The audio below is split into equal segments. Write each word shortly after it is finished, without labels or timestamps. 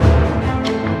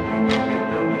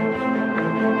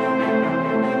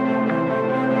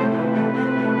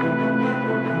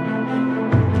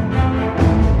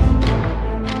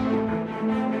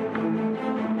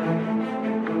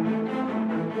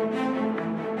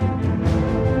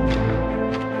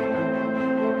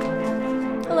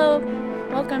Hello,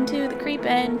 welcome to The Creep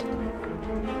End.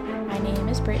 My name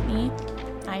is Brittany.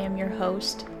 I am your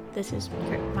host. This is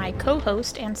my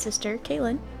co-host and sister,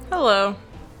 Kaylin. Hello.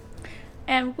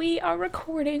 And we are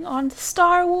recording on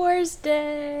Star Wars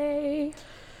Day.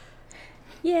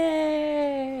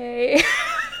 Yay!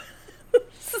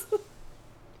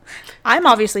 I'm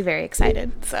obviously very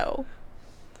excited, so...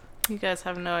 You guys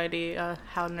have no idea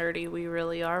how nerdy we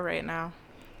really are right now.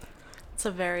 It's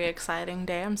a very exciting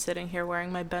day. I'm sitting here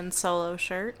wearing my Ben Solo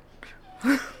shirt.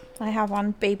 I have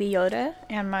on Baby Yoda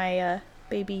and my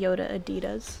Baby Yoda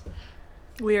Adidas.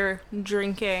 We're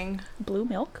drinking Blue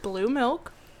milk. blue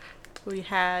milk. We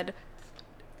had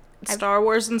Star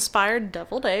Wars inspired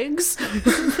deviled eggs.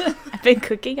 I've been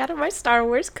cooking out of my Star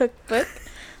Wars cookbook.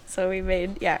 So we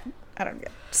made,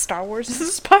 Star Wars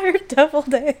inspired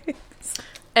deviled eggs.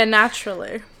 And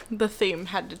naturally, the theme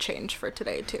had to change for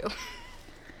today too.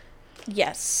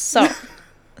 Yes, so,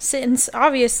 since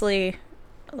obviously,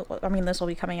 this will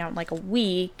be coming out in like a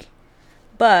week,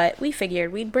 but we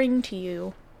figured we'd bring to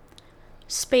you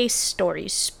space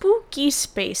stories, spooky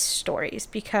space stories,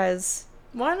 because...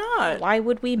 Why not? Why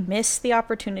would we miss the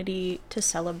opportunity to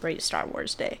celebrate Star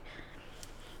Wars Day?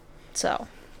 So,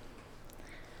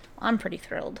 I'm pretty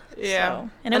thrilled. Yeah. So.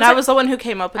 And I was the one who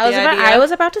came up with the idea. I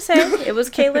was about to say, it was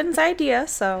Kaylin's idea,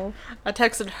 so... I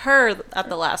texted her at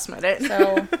the last minute.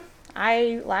 So,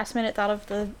 I last minute thought of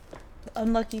the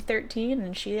Unlucky 13,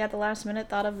 and she at the last minute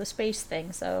thought of the space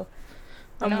thing, so...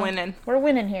 I'm winning. We're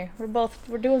winning here. We're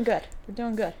doing good. We're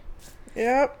doing good.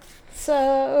 Yep.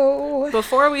 So...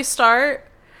 Before we start,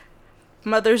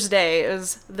 Mother's Day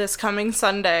is this coming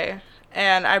Sunday,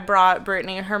 and I brought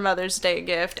Brittany her Mother's Day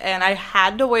gift, and I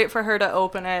had to wait for her to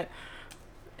open it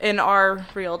in our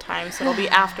real time, so it'll be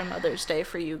after Mother's Day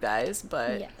for you guys,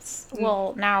 but... Yes.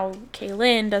 Well, now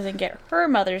Kaylin doesn't get her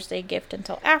Mother's Day gift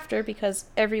until after, because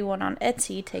everyone on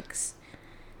Etsy takes...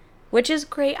 Which is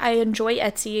great. I enjoy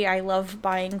Etsy. I love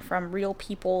buying from real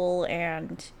people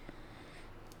and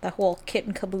the whole kit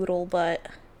and caboodle, but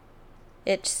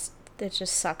it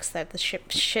just sucks that the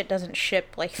shit doesn't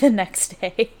ship like the next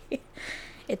day.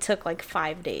 It took like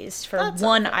 5 days for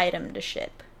one item to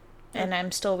ship. And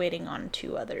I'm still waiting on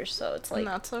 2 others, so it's like... And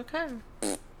that's okay.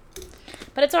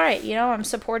 But it's alright, I'm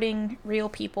supporting real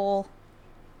people,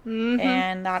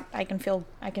 and that I can feel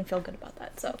good about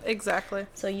that, so... Exactly.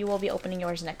 So you will be opening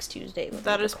yours next Tuesday.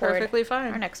 That is perfectly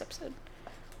fine. Our next episode.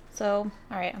 So,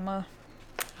 alright, I'm gonna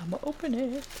open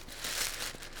it.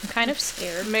 I'm kind of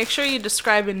scared. Make sure you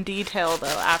describe in detail, though,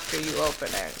 after you open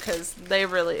it, because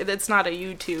it's not a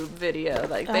YouTube video.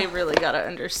 Like, they really gotta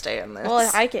understand this. Well,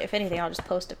 if anything, I'll just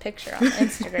post a picture on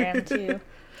Instagram, too.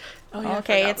 Oh, yeah,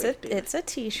 okay, it's a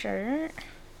t-shirt.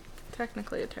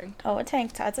 Technically a tank top. Oh, a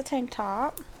tank top. It's a tank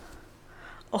top.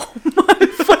 Oh my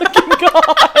fucking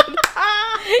god!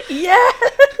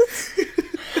 Yes!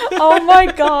 Oh my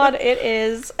god, it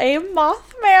is a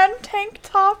Mothman tank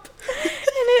top.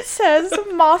 And it says,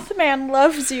 Mothman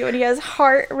loves you, and he has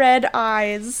heart red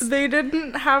eyes. They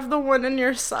didn't have the one in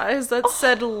your size that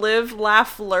said live,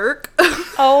 laugh, lurk.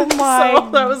 Oh my god.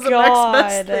 So that was the next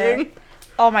best thing.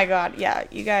 Oh my god, yeah,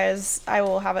 you guys, I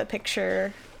will have a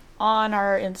picture on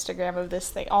our Instagram of this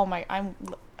thing. Oh my,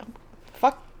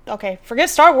 okay, forget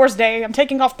Star Wars Day. I'm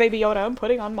taking off Baby Yoda. I'm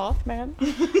putting on Mothman.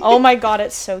 Oh my god,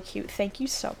 it's so cute. Thank you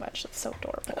so much. It's so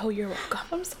adorable. Oh, you're welcome.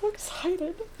 I'm so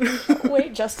excited.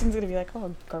 Wait, Justin's gonna be like,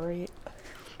 oh, great.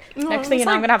 No, Next thing you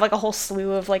know, I'm gonna have like a whole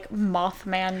slew of like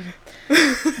Mothman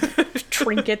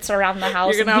trinkets around the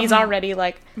house, and he's already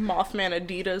like... Mothman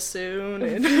Adidas soon.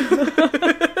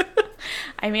 And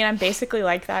I mean, I'm basically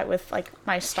like that with like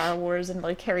my Star Wars and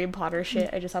like Harry Potter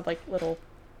shit. I just have like little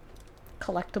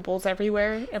collectibles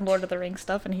everywhere and Lord of the Rings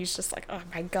stuff, and he's just like, oh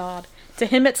my god. To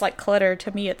him it's like clutter,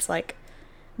 to me it's like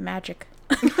magic.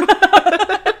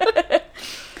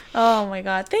 Oh my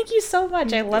god, thank you so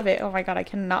much. I love it. Oh my god, I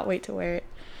cannot wait to wear it.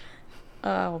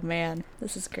 Oh man,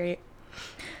 this is great.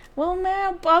 Well,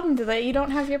 man, I'm bummed that you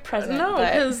don't have your present. No,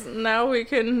 because now we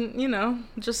can,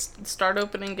 just start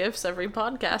opening gifts every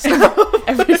podcast.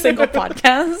 Every single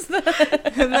podcast.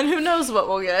 And then who knows what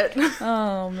we'll get.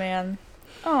 Oh, man.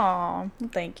 Oh,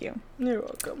 thank you. You're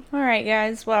welcome. All right,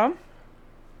 guys. Well,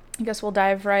 I guess we'll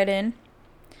dive right in.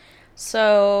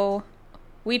 So,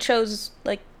 we chose,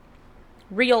 like,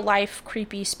 real-life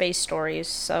creepy space stories.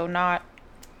 So,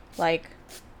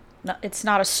 it's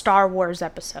not a Star Wars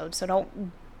episode, so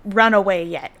don't run away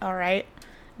yet, alright?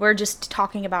 We're just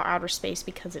talking about outer space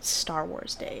because it's Star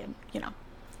Wars Day and, it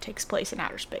takes place in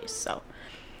outer space. So,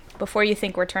 before you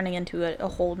think we're turning into a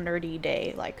whole nerdy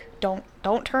day, like, don't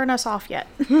turn us off yet.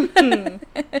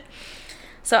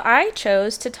 So I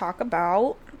chose to talk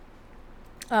about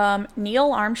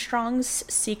Neil Armstrong's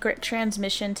secret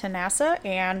transmission to NASA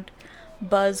and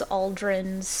Buzz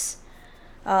Aldrin's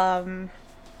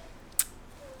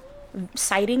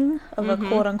sighting of a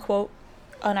quote-unquote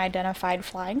unidentified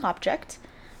flying object.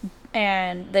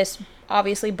 And this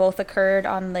obviously both occurred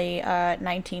on the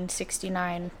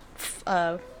 1969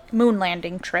 moon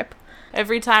landing trip.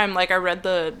 Every time, like, I read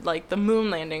the moon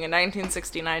landing in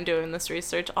 1969 doing this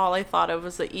research, all I thought of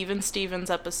was the Even Stevens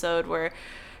episode where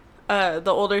the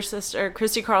older sister,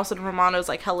 Christy Carlson Romano's,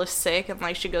 like, hella sick, and,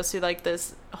 like, she goes through, like,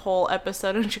 this whole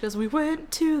episode, and she goes, we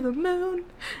went to the moon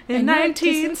in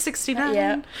 1969.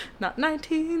 Yeah. Not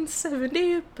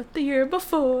 1970, but the year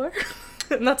before.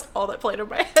 And that's all that played in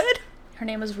my head. Her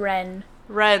name was Ren.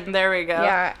 Ren, there we go.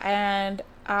 Yeah, and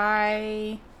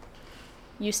I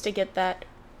used to get that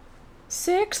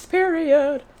sixth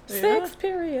period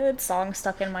song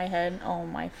stuck in my head. Oh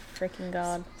my freaking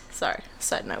god. Sorry,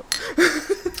 side note.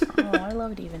 Oh, I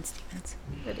loved Even Stevens.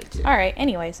 I did too. Alright,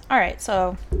 anyways. Alright,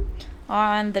 so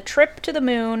on the trip to the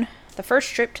moon, the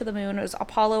first trip to the moon was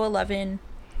Apollo 11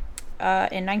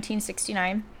 in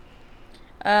 1969.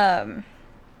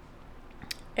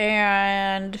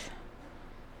 And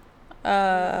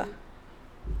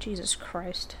Jesus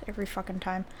Christ, every fucking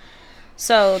time.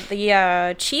 So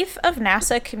the chief of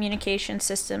NASA Communication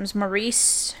Systems,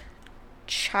 Maurice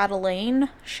Chatelain,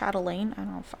 I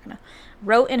don't know if I know,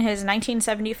 wrote in his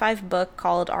 1975 book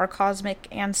called Our Cosmic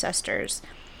Ancestors,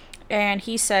 and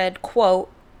he said, quote,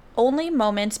 only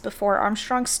moments before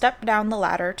Armstrong stepped down the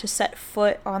ladder to set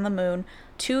foot on the moon,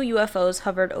 2 UFOs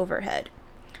hovered overhead.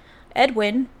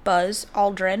 Edwin Buzz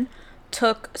Aldrin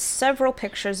took several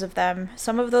pictures of them.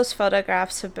 Some of those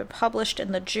photographs have been published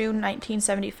in the June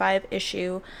 1975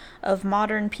 issue of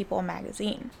Modern People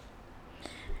magazine.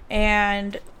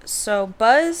 And so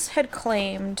Buzz had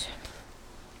claimed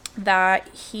that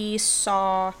he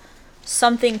saw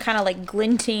something kind of like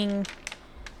glinting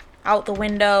out the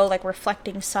window, like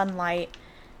reflecting sunlight.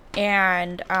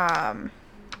 And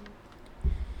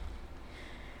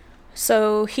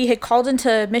so he had called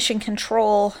into mission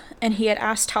control, and he had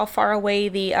asked how far away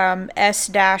the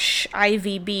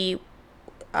S-IVB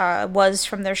was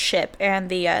from their ship, and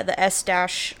the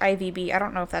S-IVB, I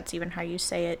don't know if that's even how you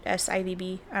say it,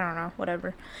 SIVB, I don't know,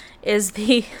 whatever, is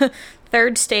the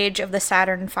third stage of the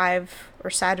Saturn V or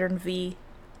Saturn V,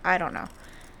 I don't know.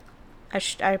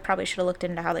 I probably should have looked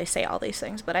into how they say all these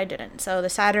things, but I didn't. So the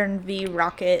Saturn V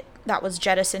rocket that was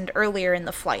jettisoned earlier in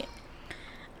the flight.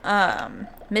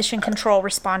 Mission Control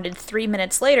responded 3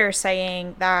 minutes later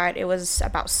saying that it was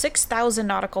about 6,000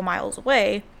 nautical miles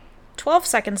away. 12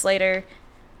 seconds later,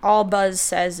 all Buzz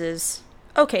says is,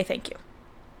 okay, thank you.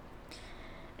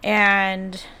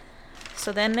 And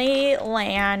so then they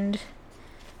land,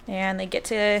 and they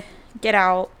get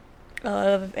out,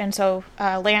 and so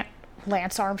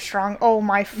Lance Armstrong, oh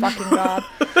my fucking god.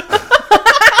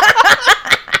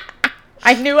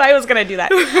 I knew I was gonna do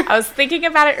that. I was thinking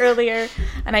about it earlier,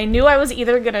 and I knew I was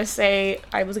either gonna say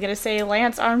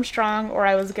Lance Armstrong, or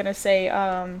I was gonna say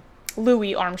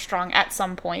Louis Armstrong at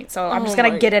some point. So I'm just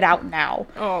gonna get it out now.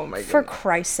 Oh my god! For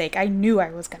Christ's sake, I knew I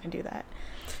was gonna do that.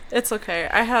 It's okay.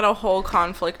 I had a whole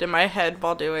conflict in my head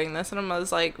while doing this, and I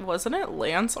was like, wasn't it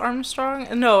Lance Armstrong?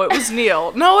 No, it was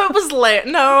Neil. No, it was Lance.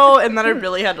 No, and then I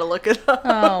really had to look it up.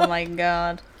 Oh my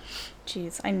god.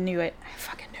 Jeez, I knew it. I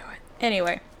fucking knew it.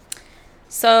 Anyway.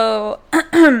 So,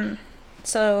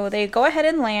 so they go ahead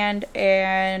and land,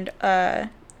 and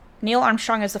Neil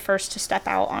Armstrong is the first to step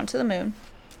out onto the moon.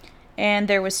 And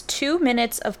there was 2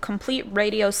 minutes of complete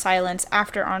radio silence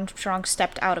after Armstrong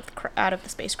stepped out of the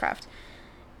spacecraft.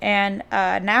 And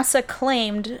NASA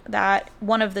claimed that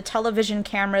one of the television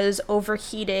cameras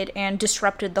overheated and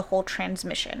disrupted the whole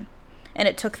transmission. And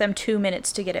it took them 2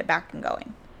 minutes to get it back and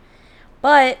going.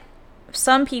 But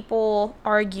some people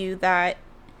argue that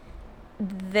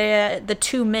the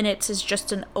 2 minutes is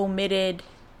just an omitted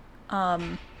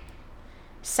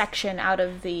section out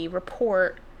of the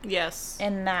report. Yes.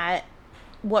 And that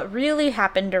what really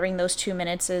happened during those 2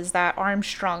 minutes is that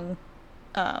Armstrong,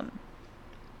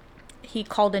 he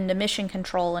called into mission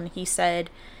control, and he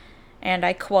said, and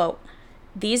I quote,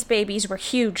 "These babies were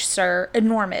huge, sir,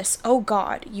 enormous. Oh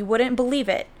God, you wouldn't believe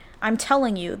it. I'm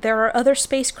telling you, there are other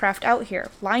spacecraft out here,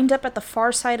 lined up at the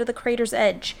far side of the crater's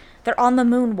edge. They're on the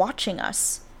moon watching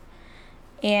us."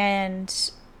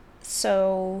 And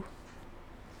so,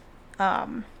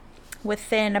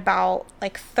 within about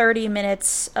like 30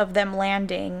 minutes of them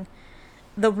landing,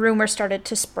 the rumor started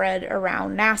to spread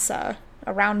around NASA,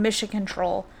 around mission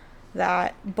control,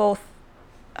 that both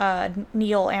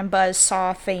Neil and Buzz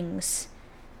saw things,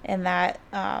 and that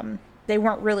they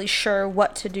weren't really sure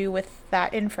what to do with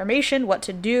that information, what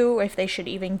to do, if they should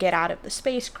even get out of the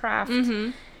spacecraft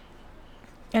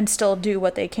and still do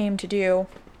what they came to do.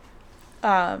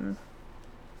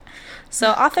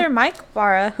 So author Mike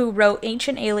Barra, who wrote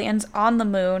Ancient Aliens on the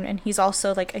Moon, and he's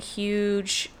also like a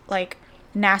huge like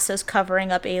NASA's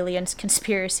covering up aliens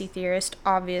conspiracy theorist,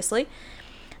 obviously.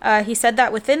 He said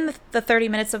that within the 30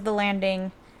 minutes of the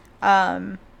landing,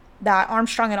 that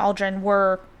Armstrong and Aldrin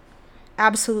were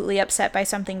absolutely upset by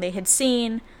something they had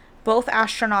seen. Both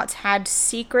astronauts had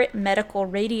secret medical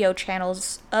radio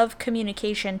channels of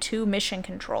communication to mission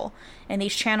control, and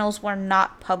these channels were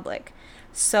not public.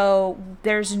 So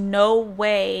there's no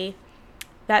way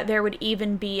that there would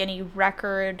even be any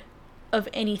record of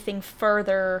anything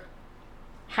further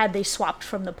had they swapped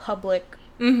from the public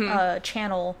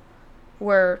channel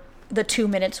where the 2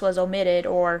 minutes was omitted,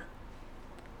 or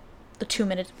the 2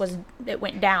 minutes it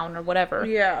went down or whatever.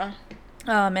 Yeah.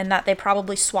 And that they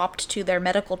probably swapped to their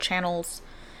medical channels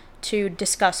to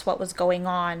discuss what was going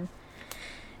on.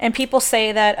 And people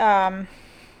say that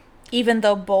even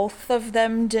though both of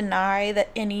them deny that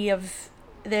any of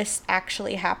this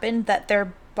actually happened, that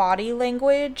their body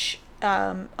language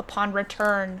upon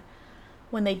return,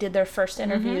 when they did their first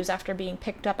interviews after being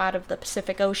picked up out of the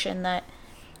Pacific Ocean, that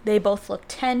they both looked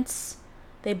tense,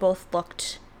 they both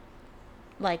looked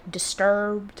like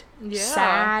disturbed,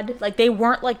 sad. Like they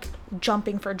weren't like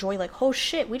jumping for joy, like, oh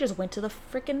shit, we just went to the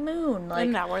freaking moon. Like,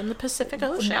 and now we're in the Pacific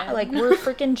Ocean. Now, like we're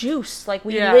freaking juiced. Like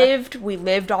we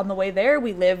lived on the way there,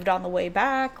 we lived on the way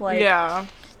back. Like,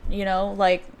 you know,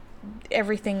 like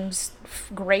everything's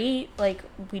great. Like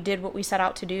we did what we set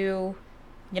out to do.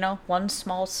 You know, one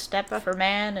small step for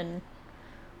man and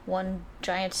one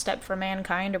giant step for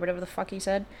mankind, or whatever the fuck he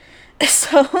said.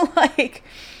 So like.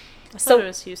 I thought it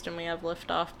was Houston we have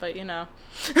liftoff, but you know.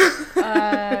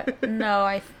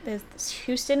 No, it's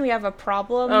Houston we have a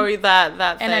problem. Oh, that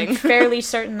thing. And I'm fairly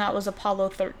certain that was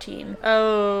Apollo 13.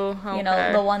 Oh, okay. You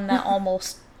know, the one that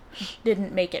almost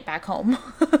didn't make it back home.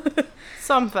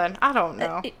 Something. I don't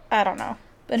know. I don't know.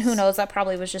 But who knows, that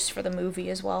probably was just for the movie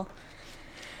as well.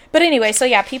 But anyway, so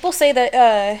yeah, people say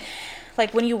that,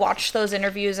 like, when you watch those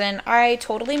interviews, and I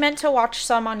totally meant to watch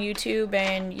some on YouTube,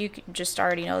 and you just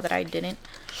already know that I didn't.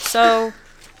 So,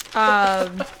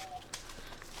 on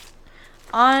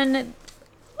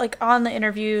the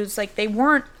interviews, like, they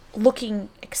weren't looking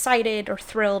excited or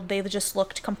thrilled. They just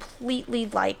looked completely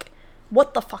like,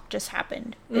 what the fuck just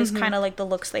happened? Is kind of like the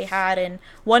looks they had. And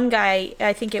one guy,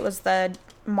 I think it was the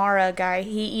Mara guy,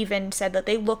 he even said that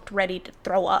they looked ready to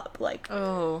throw up. Like,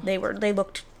 they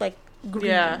looked like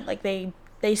green. Like they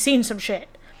seen some shit.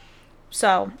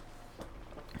 So,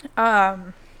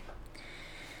 and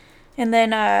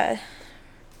then,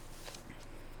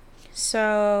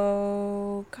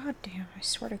 so, god damn, I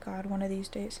swear to God, one of these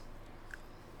days.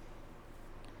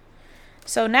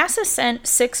 So NASA sent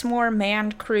 6 more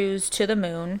manned crews to the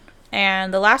moon,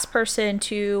 and the last person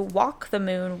to walk the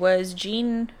moon was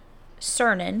Gene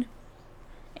Cernan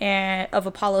of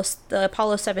the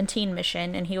Apollo 17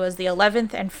 mission, and he was the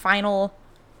 11th and final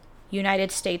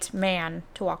United States man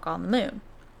to walk on the moon.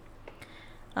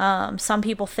 Some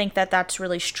people think that that's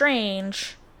really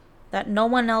strange, that no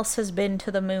one else has been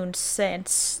to the moon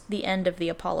since the end of the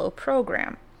Apollo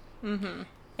program.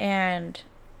 And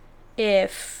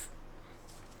if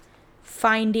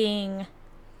finding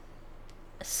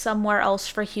somewhere else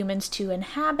for humans to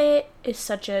inhabit is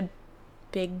such a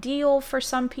big deal for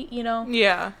some people, you know?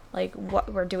 Yeah. Like,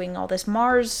 what we're doing all this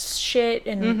Mars shit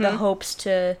in the hopes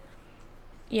to,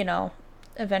 you know,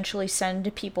 eventually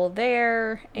send people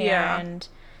there. And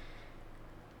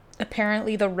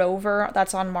apparently the rover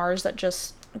that's on Mars that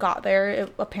just got there,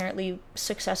 it apparently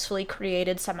successfully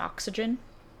created some oxygen.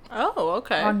 Oh,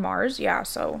 okay. On Mars, yeah.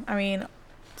 So, I mean,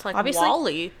 it's like obviously,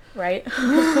 WALL-E. Right?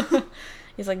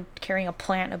 He's like carrying a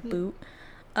plant in a boot.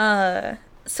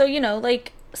 So, you know,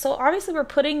 like, so obviously we're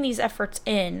putting these efforts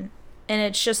in, and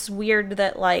it's just weird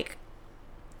that, like,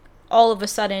 all of a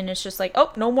sudden it's just like,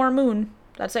 oh, no more moon.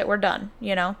 That's it, we're done,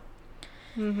 you know?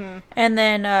 And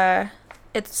then,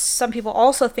 it's, some people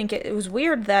also think it was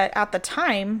weird that at the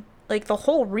time, like, the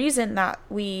whole reason that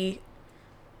we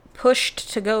pushed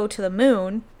to go to the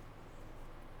moon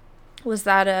was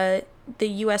that,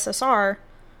 the USSR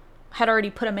had already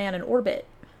put a man in orbit.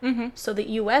 So the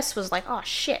US was like, oh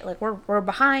shit, like we're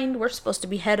behind, we're supposed to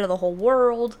be head of the whole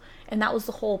world, and that was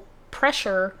the whole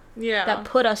pressure that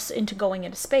put us into going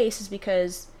into space, is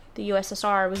because the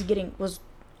USSR was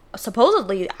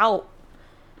supposedly out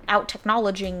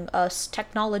technologying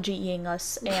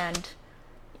us, and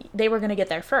they were going to get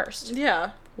there first.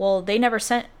 Yeah. Well, they never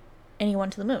sent anyone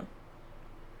to the moon.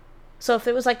 So if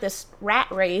it was like this rat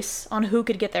race on who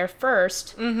could get there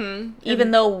first,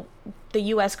 even though the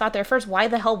U.S. got there first, why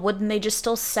the hell wouldn't they just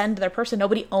still send their person?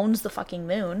 Nobody owns the fucking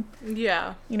moon.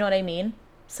 Yeah. You know what I mean?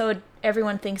 So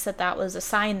everyone thinks that that was a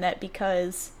sign that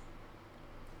because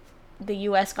the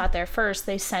U.S. got there first,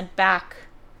 they sent back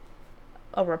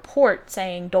a report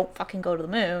saying, don't fucking go to the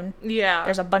moon. Yeah.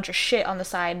 There's a bunch of shit on the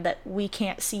side that we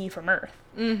can't see from Earth.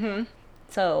 Mm-hmm.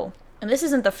 So, and this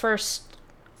isn't the first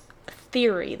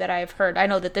theory that I've heard. I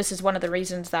know that this is one of the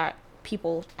reasons that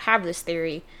people have this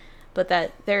theory, but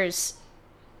that there's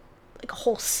like a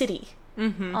whole city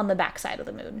on the backside of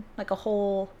the moon. Like a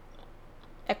whole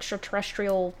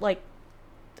extraterrestrial, like,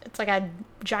 it's like a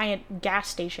giant gas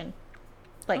station.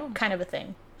 Like, kind of a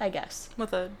thing, I guess.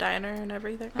 With a diner and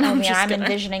everything. I mean, I'm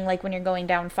envisioning, like, when you're going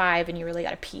down 5 and you really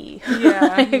gotta pee.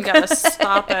 Yeah, you gotta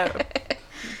stop at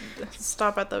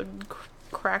the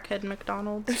crackhead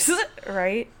McDonald's.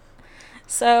 Right?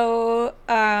 So,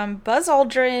 Buzz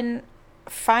Aldrin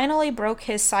finally broke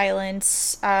his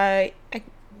silence. I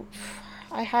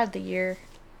had the year.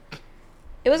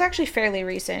 It was actually fairly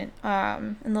recent,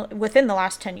 within the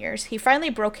last 10 years. He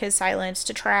finally broke his silence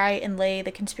to try and lay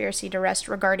the conspiracy to rest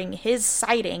regarding his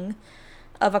sighting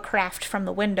of a craft from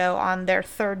the window on their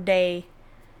third day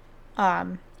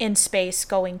in space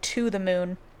going to the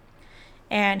moon.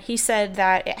 And he said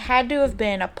that it had to have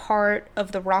been a part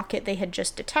of the rocket they had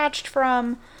just detached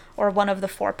from, or one of the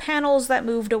 4 panels that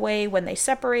moved away when they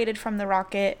separated from the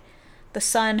rocket. The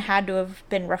sun had to have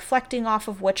been reflecting off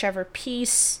of whichever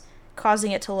piece,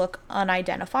 causing it to look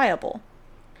unidentifiable.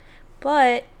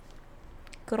 But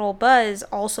good old Buzz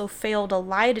also failed a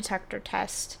lie detector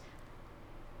test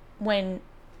when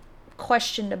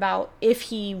questioned about if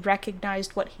he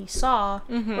recognized what he saw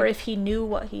or if he knew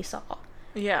what he saw.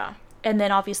 Yeah. And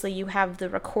then obviously you have the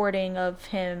recording of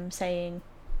him saying,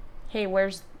 hey,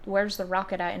 where's the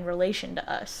rocket at in relation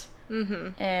to us?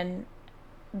 And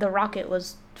the rocket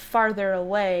was farther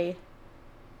away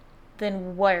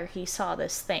than where he saw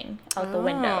this thing out the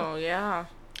window. Oh, yeah.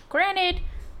 Granted,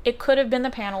 it could have been the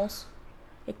panels.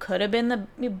 It could have been the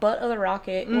butt of the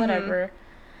rocket, whatever.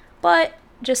 But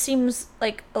just seems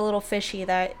like a little fishy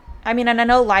that... I mean, and I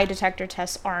know lie detector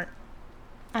tests aren't...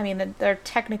 I mean, they're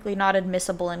technically not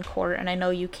admissible in court, and I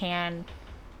know you can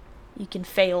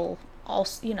fail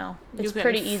also, you know, it's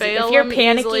pretty easy. Fail if you're them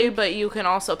panicking, easily, but you can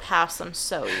also pass them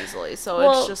so easily. So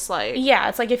it's just like... Yeah,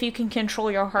 it's like if you can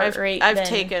control your heart rate, I've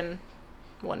taken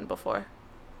one before.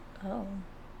 Oh.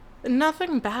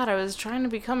 Nothing bad. I was trying to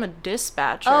become a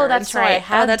dispatcher. Oh, that's right. I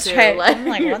had that's to. right. I'm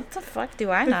like, what the fuck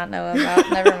do I not know about?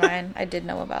 Never mind. I did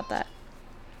know about that.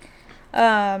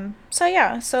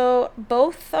 So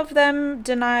both of them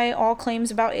deny all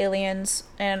claims about aliens,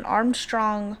 and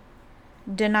Armstrong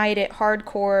denied it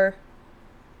hardcore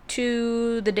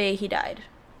to the day he died.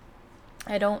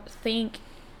 I don't think...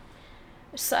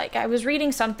 It's like, I was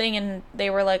reading something and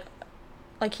they were like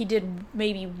he did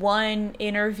maybe one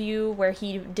interview where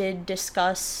he did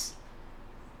discuss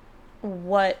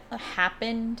what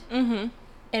happened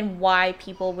and why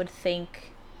people would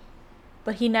think,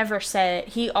 but he never said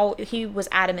it. He was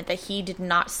adamant that he did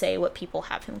not say what people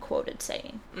have him quoted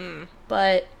saying.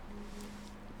 But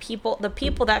the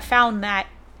people that found that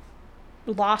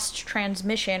lost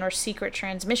transmission or secret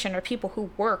transmission are people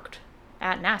who worked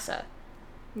at NASA.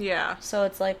 Yeah. So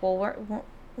it's like, well,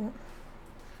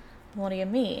 what do you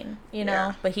mean? You know?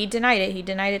 Yeah. But he denied it. He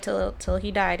denied it till he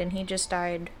died, and he just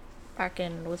died back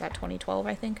in, was that 2012,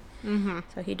 I think?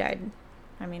 So he died,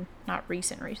 I mean, not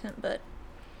recent, but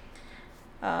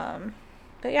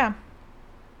yeah.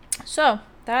 So,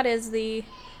 that is the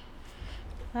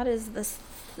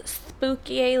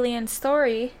spooky alien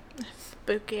story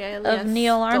of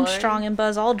Neil Armstrong and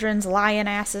Buzz Aldrin's lying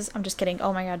asses. I'm just kidding.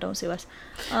 Oh my god, don't sue us.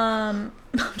 I'm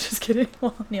just kidding.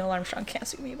 Well, Neil Armstrong can't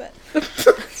sue me, but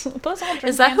Buzz Aldrin.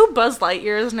 Is that who Buzz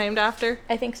Lightyear is named after?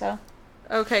 I think so.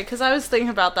 Okay, because I was thinking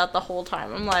about that the whole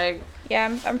time. I'm like...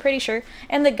 Yeah, I'm pretty sure.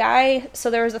 And the guy... So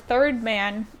there was a third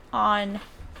man on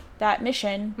that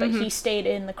mission, but he stayed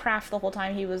in the craft the whole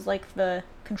time. He was like the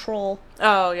control.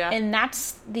 Oh, yeah. And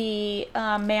that's the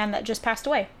man that just passed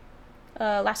away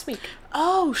last week.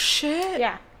 Oh, shit.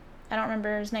 Yeah. I don't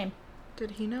remember his name.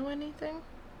 Did he know anything?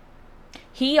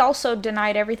 He also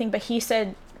denied everything, but he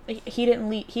said he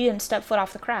didn't step foot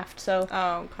off the craft, so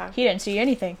okay. He didn't see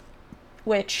anything.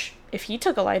 Which, if he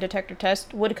took a lie detector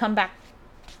test, would come back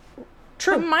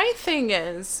true. But my thing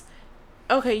is,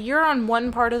 okay, you're on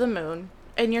one part of the moon,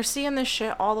 and you're seeing this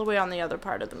shit all the way on the other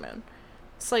part of the moon.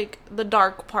 It's like the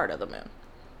dark part of the moon,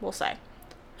 we'll say.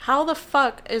 how the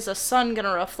fuck is a sun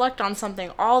gonna reflect on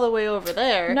something all the way over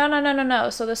there?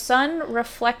 No. So the sun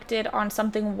reflected on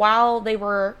something while they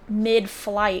were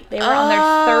mid-flight. They were on their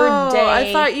third day.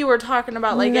 I thought you were talking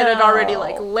about, like, it had already,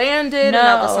 like, landed and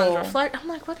now the sun's reflect. I'm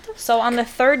like, what the So on the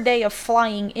third day of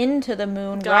flying into the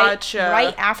moon, Gotcha.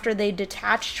 right after they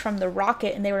detached from the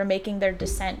rocket and they were making their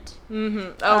descent,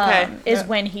 Okay. is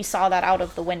when he saw that out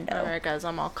of the window. Alright, guys,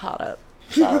 I'm all caught up.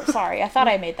 So, sorry, I thought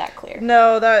I made that clear.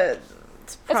 No,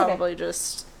 it's okay. probably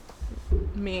just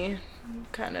me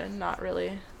kind of not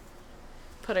really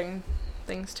putting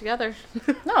things together.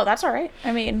 No, that's all right.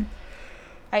 I mean,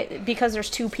 because there's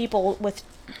two people with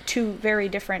two very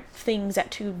different things at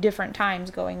two different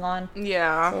times going on.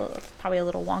 Yeah. So it's probably a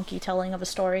little wonky telling of a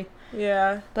story.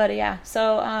 Yeah. But yeah,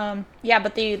 so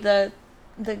but the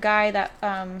guy that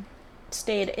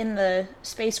stayed in the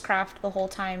spacecraft the whole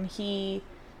time, he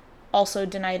also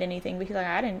denied anything because like,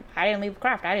 I didn't leave the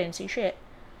craft. I didn't see shit.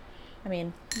 I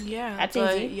mean, yeah, that's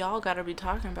but easy. Y'all gotta be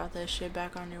talking about that shit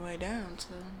back on your way down. So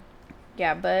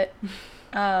yeah, but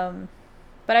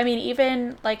but I mean,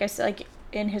 even like I said, like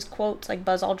in his quotes, like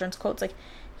Buzz Aldrin's quotes, like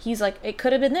he's like, it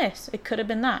could have been this, it could have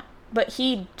been that, but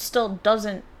he still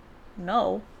doesn't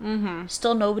know.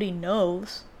 Still nobody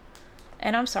knows.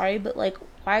 And I'm sorry, but like,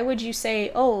 why would you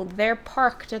say, oh, they're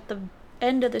parked at the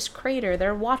end of this crater,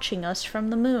 they're watching us from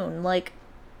the moon? Like,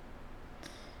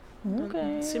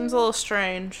 okay, seems a little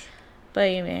strange. But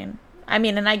I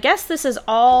mean, and I guess this is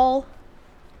all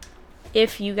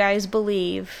if you guys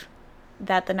believe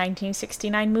that the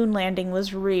 1969 moon landing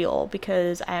was real,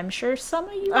 because I'm sure some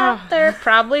of you out there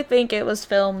probably think it was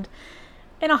filmed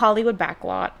in a Hollywood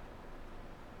backlot.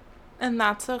 And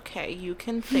that's okay. You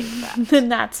can think that. And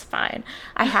that's fine.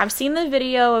 I have seen the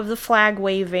video of the flag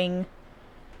waving,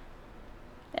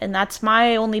 and that's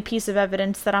my only piece of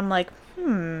evidence that I'm like,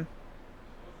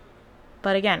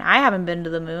 But again, I haven't been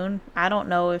to the moon. I don't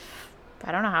know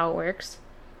how it works.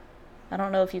 I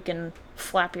don't know if you can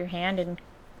flap your hand and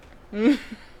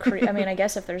I mean, I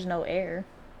guess if there's no air.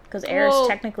 Because air is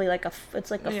technically like a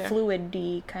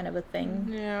fluid-y kind of a thing.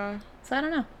 Yeah. So I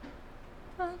don't know.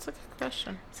 Oh, that's a good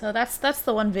question. So that's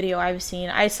the one video I've seen.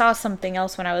 I saw something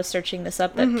else when I was searching this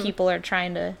up that people are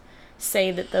trying to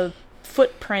say that the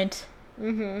footprint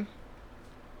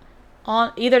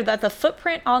on either that the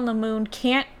footprint on the moon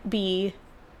can't be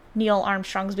Neil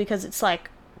Armstrong's because it's like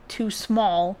too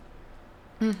small,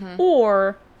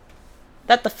 or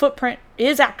that the footprint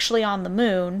is actually on the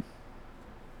moon,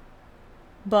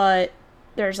 but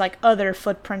there's like other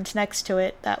footprints next to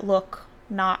it that look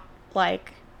not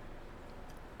like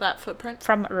that footprint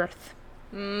from Earth.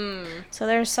 So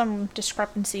there's some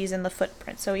discrepancies in the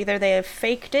footprint. So either they have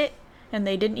faked it and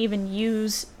they didn't even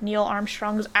use Neil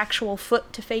Armstrong's actual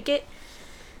foot to fake it,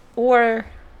 or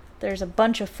there's a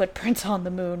bunch of footprints on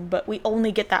the moon, but we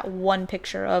only get that one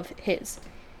picture of his.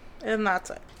 And that's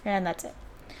it.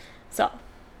 So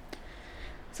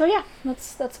yeah,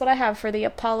 that's what I have for the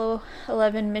Apollo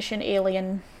 11 mission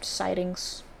alien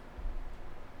sightings.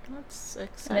 That's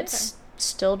exciting. And it's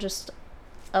still just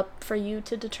up for you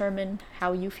to determine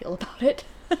how you feel about it.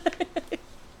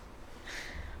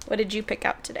 What did you pick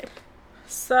out today?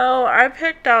 So I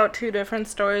picked out two different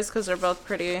stories because they're both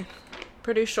pretty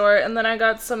short, and then I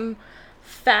got some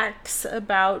facts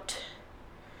about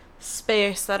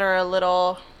space that are a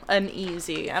little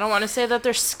uneasy. I don't want to say that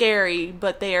they're scary,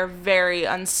 but they are very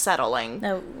unsettling.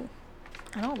 No,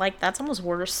 I don't like that. It's almost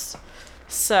worse.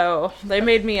 So they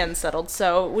made me unsettled.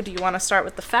 So do you want to start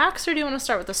with the facts or do you want to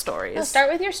start with the stories? We'll start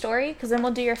with your story, because then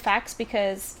we'll do your facts,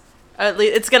 because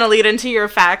it's going to lead into your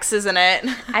facts, isn't it?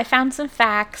 I found some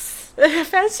facts.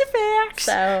 Fancy facts.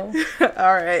 So.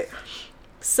 All right.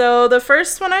 So the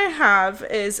first one I have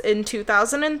is in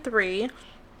 2003,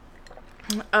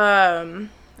 Yang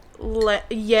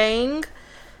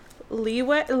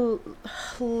Liwei.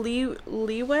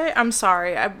 I'm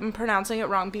sorry, I'm pronouncing it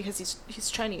wrong because he's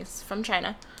Chinese, from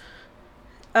China.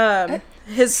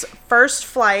 His first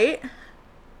flight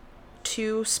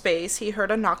to space, he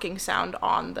heard a knocking sound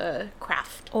on the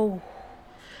craft. Oh.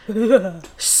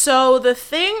 So the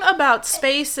thing about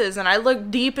space is, and I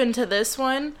looked deep into this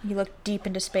one. You looked deep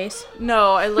into space?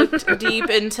 No, I looked deep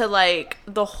into like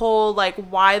the whole like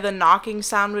why the knocking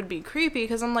sound would be creepy,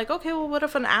 because I'm like, okay, well, what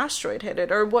if an asteroid hit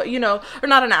it, or what, or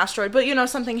not an asteroid, but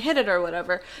something hit it or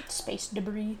whatever. Space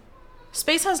debris.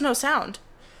 Space has no sound.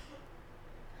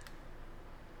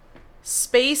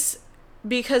 Space,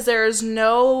 because there is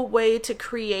no way to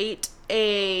create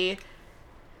a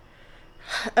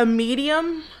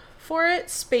medium for it,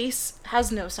 space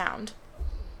has no sound.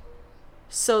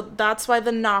 So that's why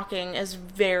the knocking is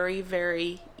very,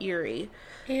 very eerie.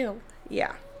 Ew.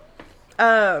 Yeah.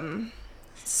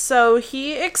 So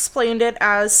he explained it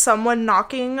as someone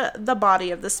knocking the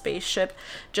body of the spaceship,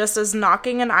 just as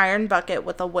knocking an iron bucket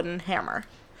with a wooden hammer.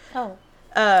 Oh.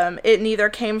 It neither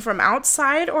came from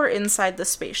outside or inside the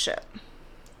spaceship.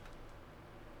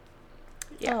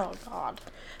 Yeah. Oh, God.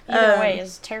 Either way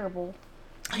is terrible.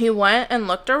 He went and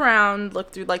looked around,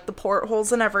 looked through, like, the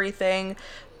portholes and everything,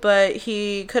 but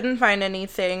he couldn't find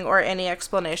anything or any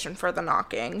explanation for the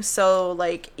knocking. So,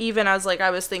 like, even as, like, I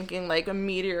was thinking, like, a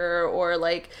meteor or,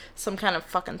 like, some kind of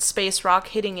fucking space rock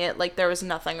hitting it, like, there was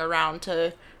nothing around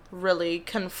to really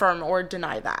confirm or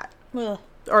deny that. Ugh.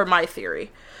 Or my theory.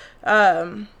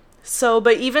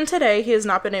 But even today, he has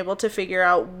not been able to figure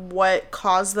out what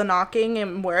caused the knocking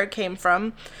and where it came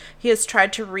from. He has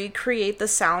tried to recreate the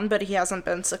sound, but he hasn't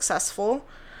been successful.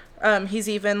 He's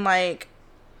even, like,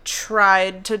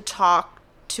 tried to talk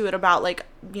to it about, like,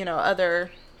 you know,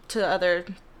 other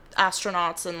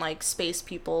astronauts and, like, space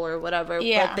people or whatever,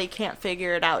 but they can't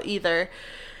figure it out either,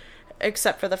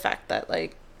 except for the fact that,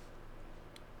 like,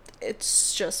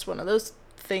 it's just one of those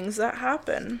things that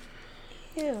happen.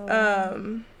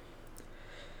 Ew.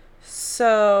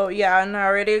 So, yeah, and I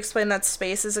already explained that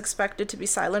space is expected to be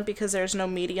silent because there's no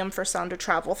medium for sound to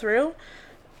travel through.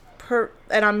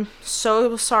 And I'm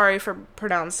so sorry for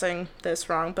pronouncing this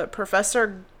wrong, but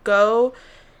Professor Go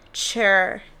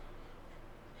Chair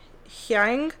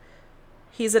Hyang,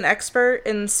 he's an expert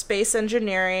in space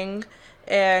engineering,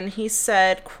 and he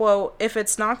said, quote, "If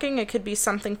it's knocking, it could be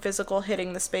something physical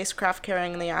hitting the spacecraft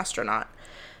carrying the astronaut,"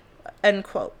 end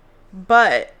quote.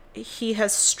 But he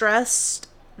has stressed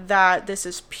that this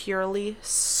is purely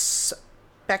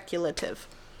speculative.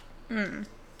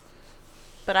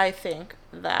 But I think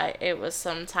that it was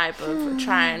some type of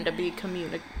trying to be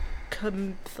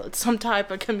some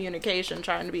type of communication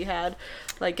trying to be had,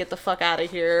 like, get the fuck out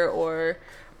of here, or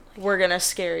we're gonna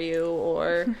scare you,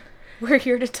 or we're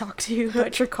here to talk to you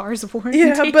about your car's warranty.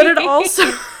 Yeah,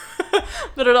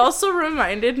 but it also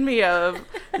reminded me of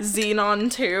Xenon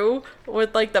 2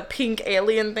 with, like, the pink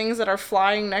alien things that are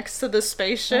flying next to the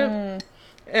spaceship.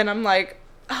 And I'm like,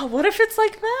 oh, what if it's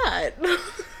like that?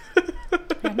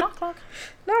 Yeah, knock, knock.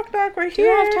 Knock, knock, we're Do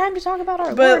here. you have time to talk about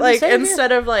our But, Lord and like, Savior?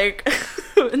 instead of, like,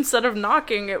 instead of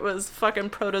knocking, it was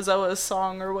fucking Protozoa's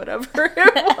song or whatever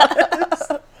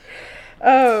it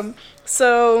was.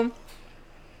 So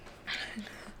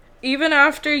even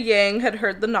after Yang had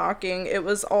heard the knocking, it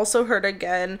was also heard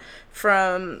again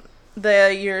from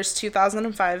the years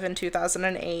 2005 and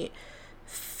 2008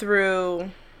 through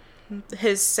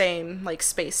his same, like,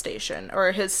 space station,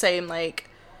 or his same, like,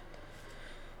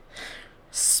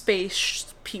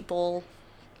 space people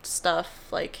stuff,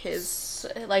 like his...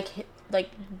 Like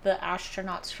the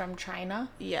astronauts from China?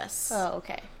 Yes. Oh,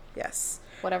 okay. Yes.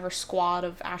 Whatever squad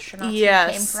of astronauts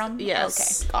Yes. he came from?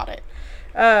 Yes. Okay, got it.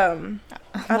 I'm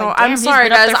sorry,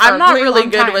 guys. I'm not really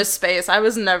good with space. I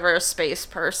was never a space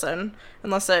person,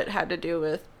 unless it had to do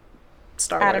with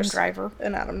Star Wars. Adam Driver.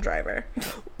 And Adam Driver.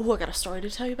 Ooh, I got a story to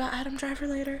tell you about Adam Driver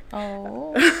later.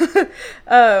 Oh.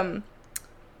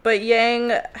 But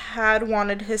Yang had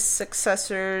warned his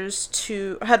successors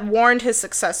so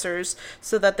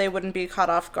that they wouldn't be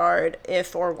caught off guard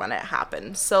if or when it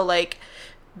happened. So, like,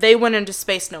 they went into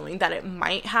space knowing that it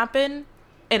might happen,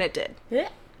 and it did. Yeah.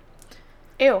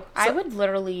 Ew, I would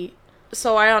literally...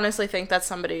 So I honestly think that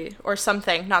something was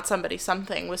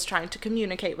trying to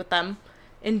communicate with them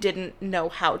and didn't know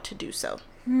how to do so.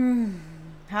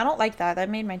 I don't like that. That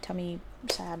made my tummy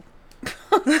sad.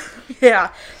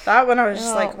 Yeah, that one I was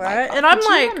just like, what? And I'm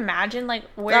like... Can you imagine, like,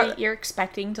 where you're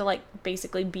expecting to, like,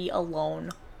 basically be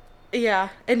alone? Yeah,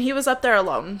 and he was up there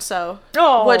alone, so...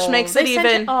 Oh, which makes it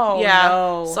even... yeah,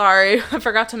 no. Sorry, I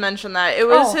forgot to mention that. It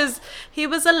was he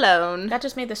was alone. That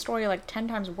just made the story, like, 10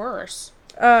 times worse.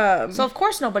 So, of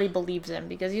course, nobody believes him,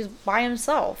 because he's by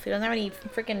himself. He doesn't have any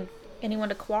freaking anyone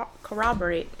to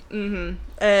corroborate. Mm-hmm.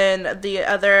 And the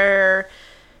other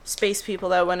space people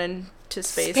that went into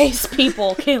space... Space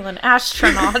people, Kaylin.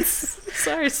 Astronauts.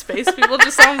 Sorry, space people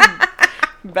just sounds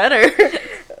better.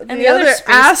 And the other space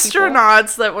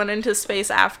astronauts that went into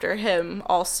space after him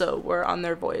also were on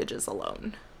their voyages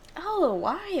alone. Oh,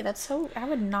 why? That's so... I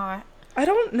would not... I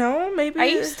don't know, maybe... I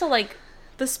used to, like...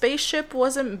 The spaceship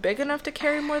wasn't big enough to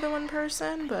carry more than one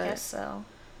person, but... I guess so.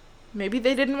 Maybe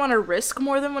they didn't want to risk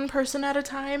more than one person at a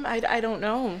time? I don't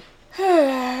know.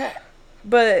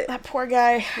 But... That poor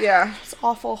guy. Yeah. It's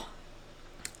awful.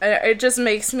 It just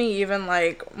makes me even,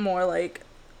 like, more, like...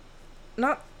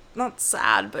 Not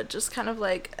sad, but just kind of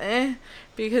like,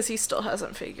 because he still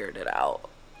hasn't figured it out.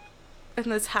 And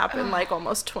this happened, like,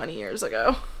 almost 20 years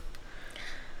ago.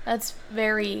 That's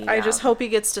very... I just hope he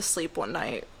gets to sleep one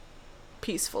night.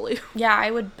 peacefully. Yeah,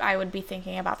 I would be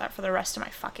thinking about that for the rest of my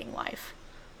fucking life.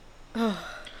 Oh,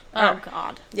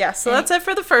 God. Yeah, so that's it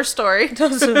for the first story.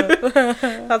 That's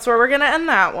where we're going to end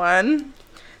that one.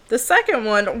 The second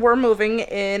one, we're moving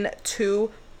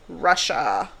into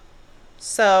Russia.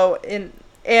 So,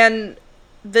 and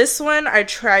this one, I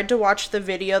tried to watch the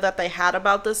video that they had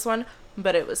about this one,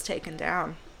 but it was taken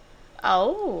down.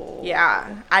 Oh.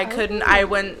 Yeah, I couldn't, I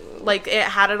went, like, it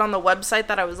had it on the website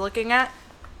that I was looking at.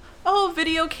 Oh,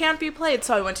 video can't be played.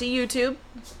 So I went to YouTube.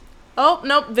 Oh,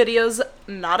 nope, video's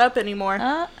not up anymore.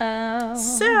 Uh-oh.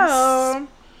 So,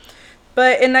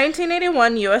 but in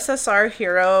 1981, USSR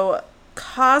hero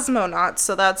cosmonaut,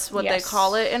 so that's what they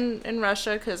call it in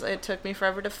Russia, because it took me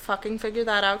forever to fucking figure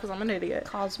that out, because I'm an idiot.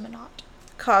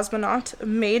 Cosmonaut.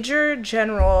 Major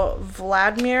General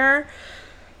Vladimir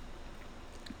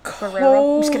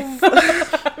Guerrero. I'm just kidding.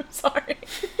 I'm sorry.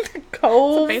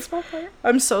 Cove. It's a baseball player?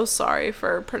 I'm so sorry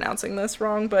for pronouncing this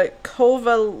wrong, but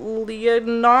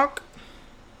Kovalyonok.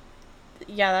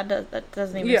 Yeah, that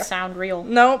doesn't even sound real.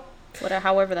 Nope.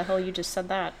 However the hell you just said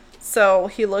that. So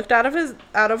he looked out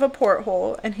of a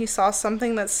porthole and he saw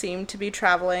something that seemed to be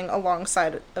traveling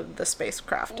alongside of the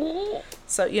spacecraft.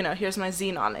 So, here's my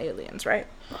Xenon aliens, right?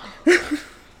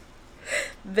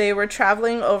 They were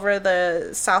traveling over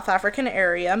the South African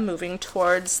area, moving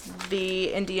towards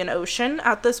the Indian Ocean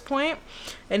at this point.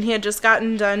 And he had just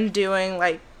gotten done doing,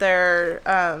 like, their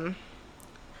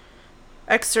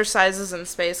exercises in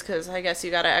space, because I guess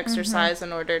you gotta exercise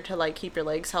in order to, like, keep your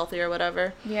legs healthy or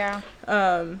whatever. Yeah.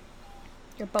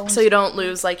 Your bones. So you don't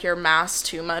lose, like, your mass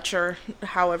too much, or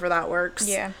however that works.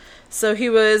 Yeah. So he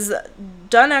was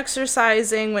done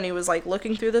exercising when he was, like,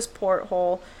 looking through this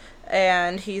porthole.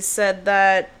 And he said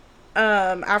that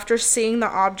after seeing the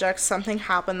object, something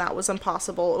happened that was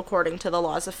impossible according to the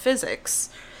laws of physics.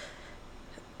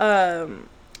 From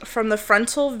the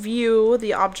frontal view,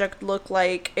 the object looked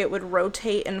like it would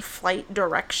rotate in flight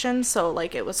direction. So,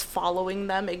 like, it was following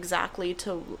them exactly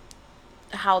to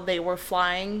how they were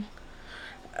flying.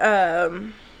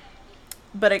 But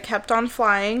it kept on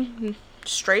flying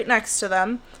straight next to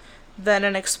them. Then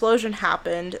an explosion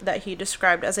happened that he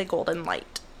described as a golden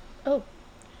light. Oh.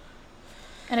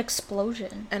 An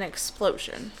explosion.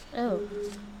 Oh.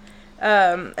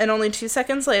 And only 2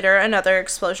 seconds later, another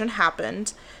explosion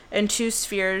happened, and 2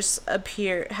 spheres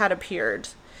had appeared,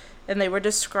 and they were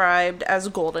described as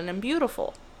golden and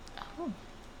beautiful. Oh.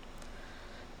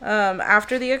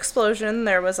 After the explosion,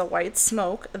 there was a white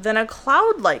smoke, then a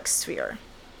cloud-like sphere.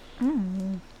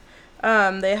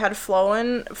 They had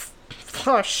flown...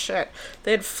 Oh, shit.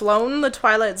 They had flown the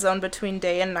twilight zone between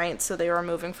day and night, so they were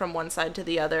moving from one side to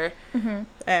the other.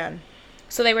 And...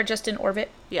 So they were just in orbit?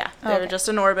 Yeah, they were just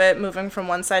in orbit, moving from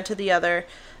one side to the other.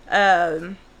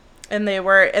 And they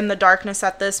were in the darkness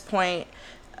at this point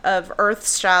of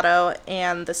Earth's shadow,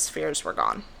 and the spheres were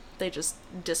gone. They just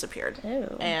disappeared.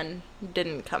 Ew. And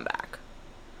didn't come back.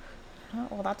 Oh,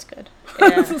 well, that's good.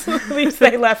 Yeah. At least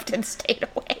they left and stayed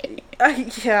away.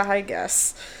 Yeah, I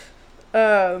guess.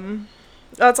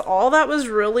 That's all that was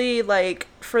really, like,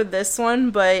 for this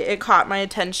one, but it caught my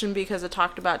attention because it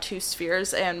talked about 2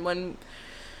 spheres, and when,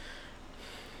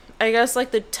 I guess,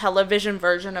 like, the television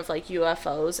version of, like,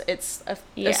 UFOs, it's a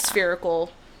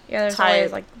spherical there's type.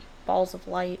 always, like, balls of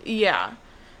light. Yeah.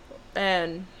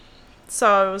 And so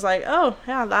I was like, oh,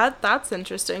 yeah, that's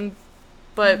interesting,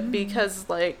 but because,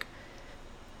 like,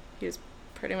 he's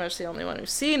pretty much the only one who's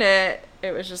seen it,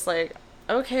 it was just like,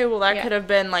 okay, well, that could have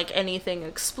been, like, anything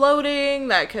exploding.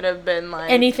 That could have been,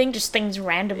 like... Anything, just things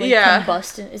randomly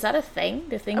combust. Is that a thing?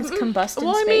 Do things combust in space?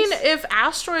 Well, I mean, if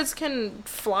asteroids can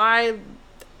fly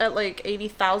at, like,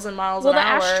 80,000 miles an hour... Well, the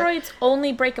asteroids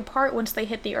only break apart once they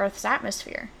hit the Earth's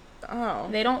atmosphere. Oh.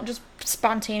 They don't just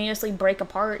spontaneously break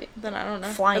apart. Then I don't know.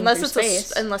 Flying through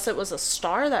space. Unless it was a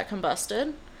star that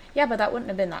combusted. Yeah, but that wouldn't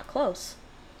have been that close.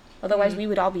 Otherwise, we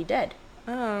would all be dead.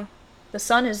 Oh. The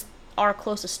sun is our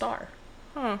closest star.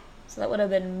 Huh. So that would have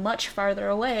been much farther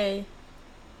away,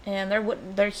 and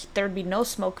there'd be no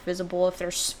smoke visible if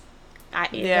there's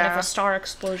even if a star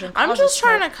explosion causes I'm just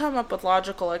trying smoke. to come up with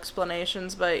logical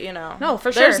explanations, but No,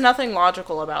 for sure. There's nothing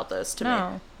logical about this to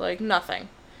me. Like, nothing.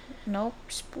 Nope.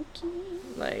 Spooky.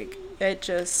 Like, it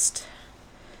just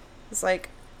it's like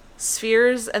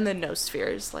spheres and then no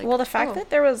spheres. Like, well, the fact that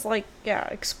there was, like,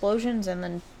 explosions and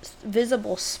then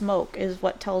visible smoke is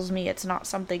what tells me it's not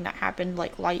something that happened,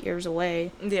 like, light years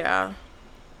away. Yeah.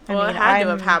 I mean, it had to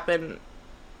have happened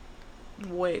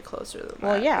way closer than that.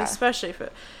 Well, yeah. Especially if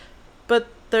it... But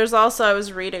there's also, I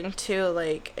was reading too,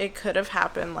 like, it could have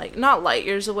happened, like, not light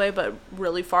years away, but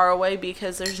really far away,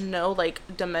 because there's no, like,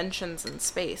 dimensions in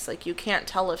space. Like, you can't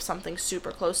tell if something's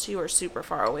super close to you or super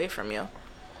far away from you.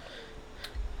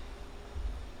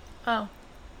 Oh.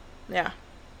 Yeah.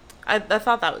 I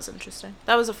thought that was interesting.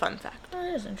 That was a fun fact.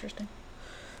 That is interesting.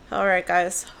 All right,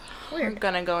 guys. Weird. We're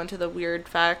gonna go into the weird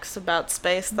facts about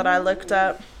space that I looked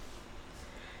up.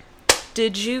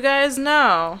 Did you guys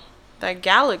know that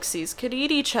galaxies could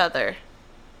eat each other?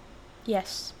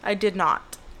 Yes. I did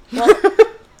not. Well,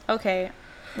 okay.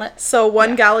 So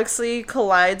one galaxy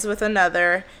collides with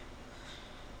another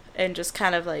and just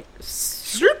kind of like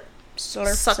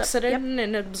sucks it in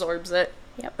and absorbs it.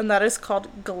 Yep. And that is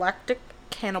called galactic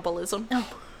cannibalism.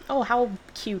 Oh, how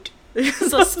cute.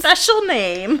 It's a special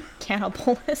name.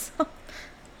 Cannibalism.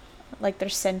 Like they're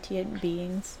sentient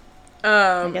beings.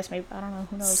 I guess maybe, I don't know,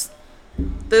 who knows.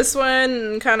 This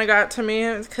one kind of got to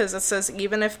me because it says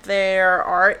even if there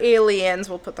are aliens,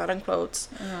 we'll put that in quotes,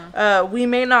 we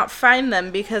may not find them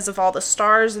because of all the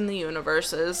stars in the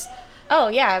universes. Oh,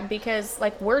 yeah, because,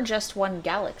 like, we're just one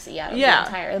galaxy out of the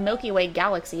entire... The Milky Way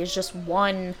galaxy is just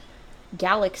one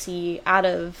galaxy out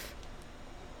of,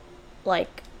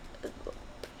 like,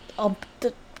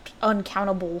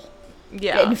 uncountable...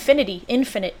 Yeah.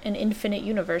 Infinite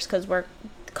universe, because we're...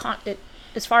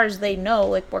 as far as they know,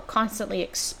 like, we're constantly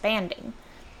expanding.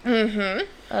 Mm-hmm.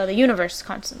 The universe is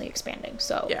constantly expanding,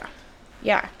 so... Yeah.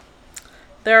 Yeah.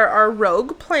 There are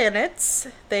rogue planets.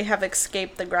 They have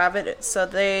escaped the gravity. So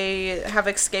they have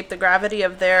escaped the gravity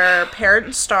of their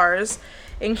parent stars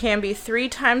and can be 3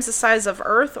 times the size of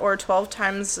Earth or 12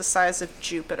 times the size of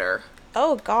Jupiter.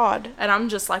 Oh, God. And I'm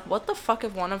just like, what the fuck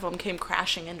if one of them came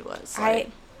crashing into us? Like,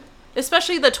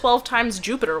 especially the 12 times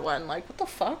Jupiter one. Like, what the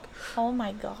fuck? Oh,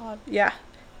 my God. Yeah.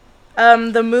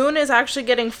 The moon is actually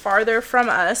getting farther from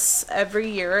us every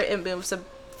year. It moves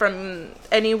from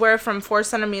anywhere from 4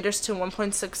 centimeters to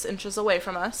 1.6 inches away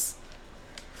from us.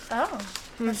 Oh,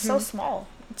 that's so small.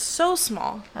 It's so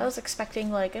small. I was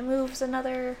expecting, like, it moves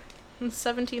another...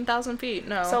 17,000 feet,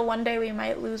 no. So one day we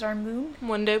might lose our moon?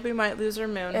 One day we might lose our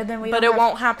moon. And then but it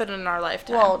won't happen in our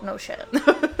lifetime. Well, no shit.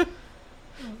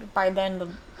 By then, the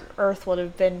Earth would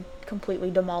have been completely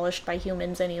demolished by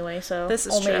humans anyway, so this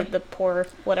is only true. the poor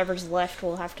whatever's left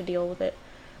will have to deal with it.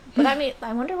 But I mean,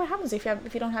 I wonder what happens if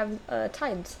you don't have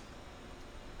tides.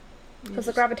 Because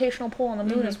the gravitational pull on the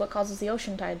moon is what causes the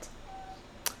ocean tides.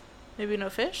 Maybe no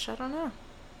fish? I don't know.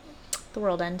 The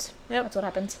world ends. Yep. That's what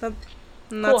happens.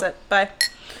 And that's it. Bye.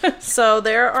 So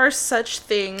there are such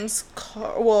things...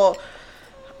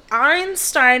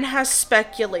 Einstein has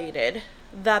speculated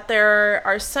that there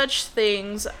are such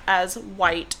things as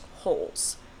white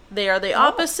holes. They are the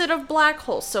opposite of black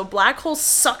holes. So black holes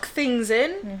suck things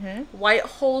in. Mm-hmm. White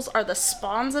holes are the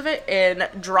spawns of it and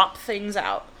drop things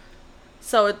out.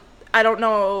 So I don't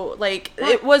know, like,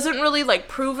 it wasn't really, like,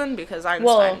 proven because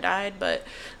Einstein died, but...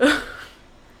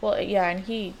 Well, yeah, and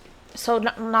he... So,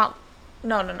 no,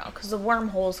 because the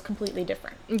wormhole is completely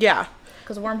different. Yeah.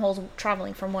 Because the wormhole's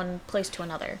traveling from one place to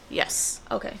another. Yes.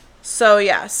 Okay. So,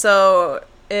 yeah, so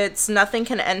it's nothing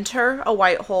can enter a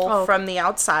white hole from the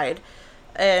outside,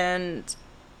 and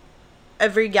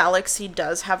every galaxy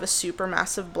does have a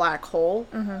supermassive black hole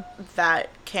that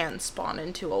can spawn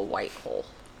into a white hole.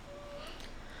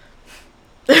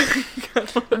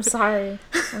 I'm sorry.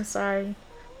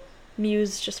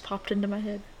 Muse just popped into my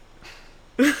head.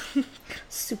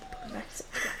 Supermassive.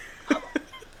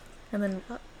 And then,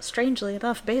 strangely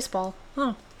enough, baseball.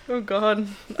 Huh. Oh, God.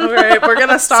 All right, we're going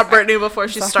to stop Brittany before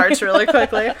she starts really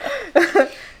quickly.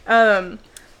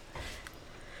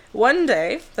 One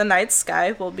day, the night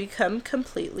sky will become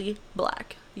completely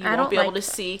black. You won't be able to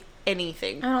see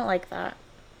anything. I don't like that.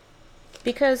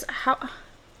 Because how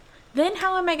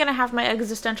am I going to have my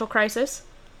existential crisis?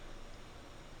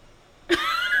 I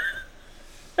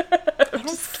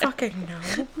don't fucking know.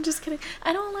 I'm just kidding.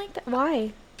 I don't like that.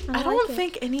 Why? I don't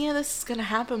think any of this is going to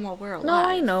happen while we're alive. No,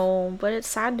 I know, but it's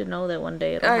sad to know that one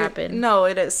day it'll happen. No,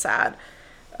 it is sad.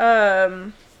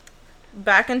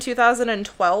 Back in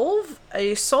 2012,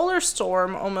 a solar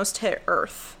storm almost hit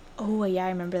Earth. Oh, yeah, I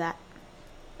remember that.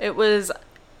 It was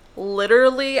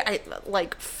literally,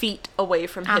 like, feet away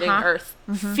from hitting Earth.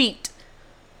 Mm-hmm. Feet.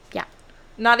 Yeah.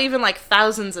 Not even, like,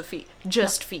 thousands of feet.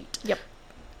 Just feet. Yep.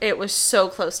 It was so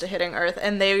close to hitting Earth,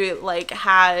 and they, like,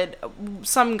 had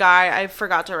some guy, I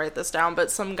forgot to write this down, but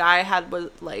some guy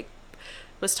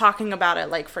was talking about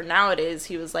it, like, for nowadays,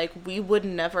 he was like, we would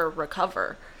never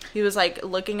recover. He was like,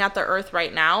 looking at the Earth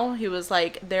right now, he was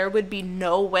like, there would be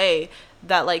no way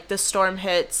that like the storm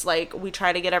hits, like we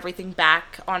try to get everything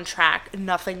back on track,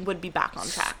 nothing would be back on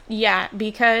track. Yeah,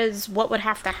 because what would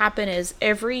have to happen is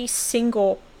every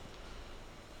single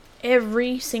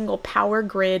power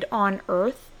grid on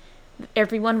Earth,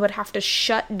 everyone would have to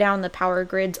shut down the power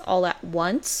grids all at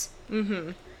once,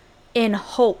 in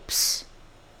hopes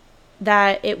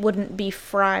that it wouldn't be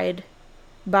fried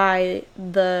by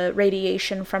the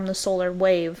radiation from the solar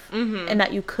wave, and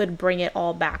that you could bring it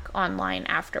all back online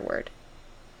afterward.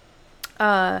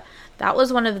 That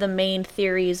was one of the main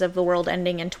theories of the world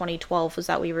ending in 2012, was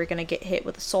that we were going to get hit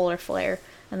with a solar flare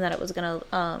and that it was going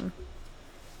to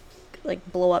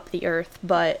like blow up the Earth.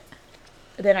 But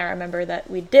then I remember that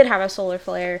we did have a solar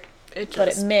flare, but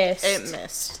it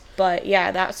missed. But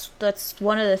yeah, that's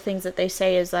one of the things that they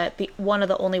say is that one of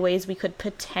the only ways we could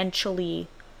potentially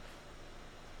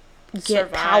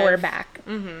get power back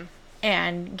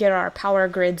and get our power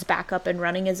grids back up and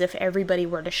running is if everybody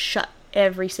were to shut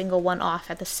every single one off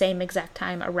at the same exact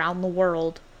time around the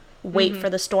world, wait for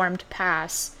the storm to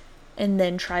pass, and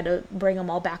then try to bring them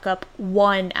all back up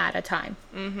one at a time.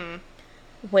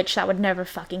 Which that would never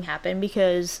fucking happen,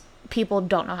 because people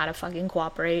don't know how to fucking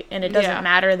cooperate, and it doesn't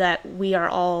matter that we are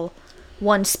all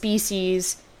one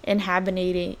species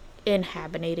inhabiting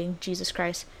Jesus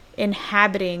Christ,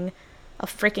 inhabiting a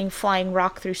freaking flying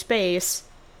rock through space.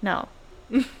 No.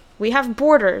 We have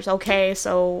borders, okay?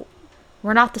 So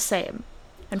we're not the same.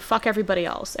 And fuck everybody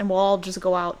else. And we'll all just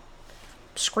go out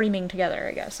screaming together,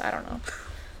 I guess. I don't know.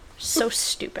 So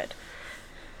stupid.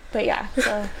 But yeah,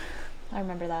 so I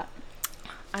remember that.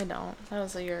 I don't. That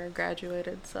was the year I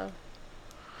graduated, so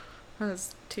I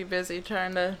was too busy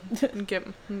trying to get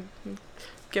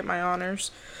my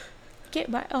honors. Get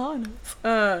my honors.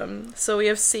 So we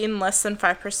have seen less than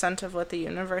 5% of what the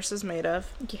universe is made of.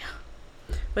 Yeah.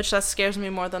 Which that scares me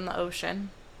more than the ocean.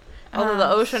 Although the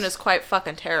ocean is quite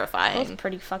fucking terrifying. That's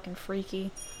pretty fucking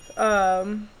freaky.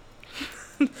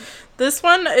 This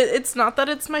one, it's not that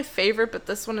it's my favorite, but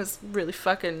this one is really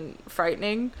fucking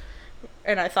frightening.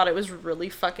 And I thought it was really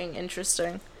fucking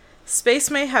interesting.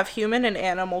 Space may have human and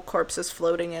animal corpses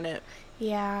floating in it.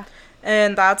 Yeah.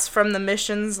 And that's from the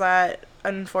missions that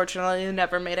unfortunately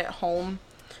never made it home.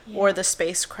 Yeah. Or the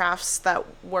spacecrafts that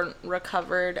weren't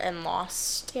recovered and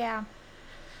lost. Yeah.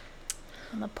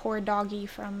 And the poor doggy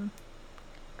from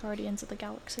Guardians of the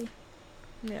Galaxy.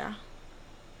 Yeah.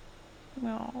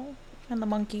 Oh, and the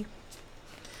monkey.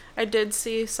 I did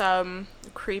see some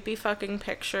creepy fucking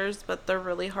pictures, but they're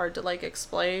really hard to, like,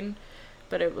 explain.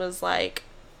 But it was, like,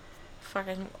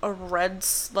 fucking a red,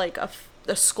 like, a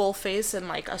skull face and,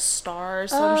 like, a star or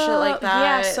some shit like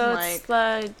that. Yeah, so and, it's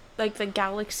the, like, the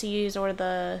galaxies or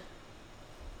the...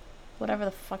 whatever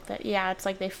the fuck that... Yeah, it's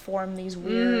like they form these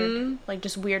weird, like,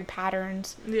 just weird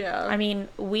patterns. Yeah. I mean,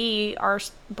 our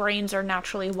brains are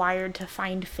naturally wired to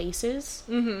find faces.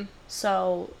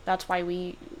 So that's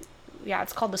why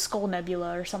it's called the Skull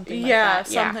Nebula or something like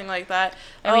that. Yeah, something like that.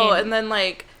 I mean, and then,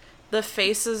 like, the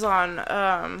faces on,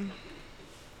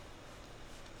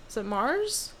 is it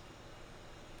Mars?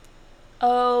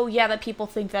 Oh, yeah, that people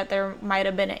think that there might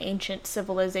have been an ancient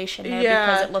civilization there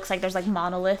because it looks like there's, like,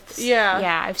 monoliths. Yeah.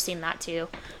 Yeah, I've seen that, too.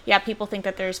 Yeah, people think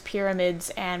that there's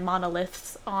pyramids and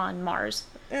monoliths on Mars.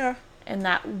 Yeah. And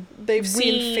that they've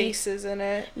seen faces in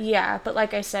it. Yeah, but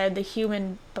like I said, the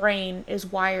human brain is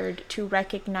wired to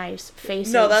recognize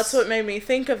faces. No, that's what made me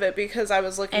think of it, because I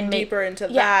was looking deeper into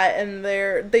that, and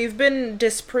they've been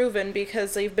disproven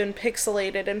because they've been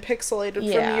pixelated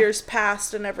from years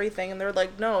past and everything, and they're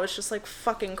like, no, it's just like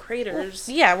fucking craters.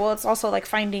 Well, it's also like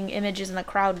finding images in the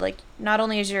crowd. Like, not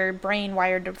only is your brain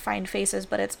wired to find faces,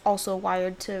 but it's also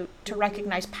wired to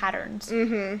recognize patterns.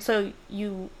 So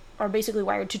you are basically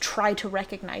wired to try to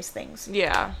recognize things.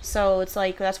 Yeah. So it's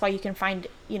like, that's why you can find,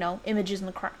 images in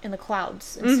the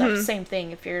clouds and stuff. Same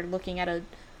thing if you're looking at a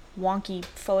wonky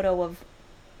photo of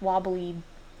wobbly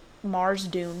Mars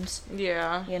dunes.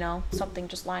 Yeah. Something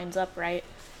just lines up, right?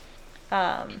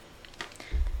 But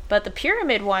the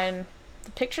pyramid one,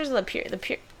 the pictures of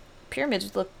the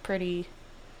pyramids look pretty...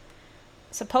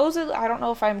 Supposedly, I don't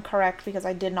know if I'm correct because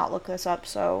I did not look this up,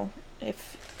 so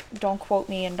don't quote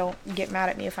me and don't get mad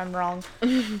at me if I'm wrong.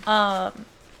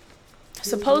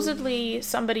 Supposedly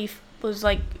somebody was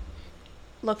like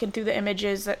looking through the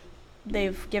images that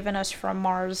they've given us from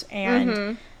Mars,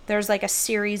 and there's like a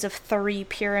series of 3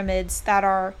 pyramids that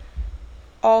are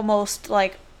almost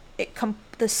like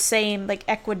the same, like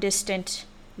equidistant,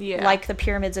 like the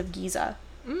pyramids of Giza.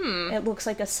 It looks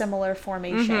like a similar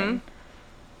formation.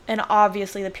 And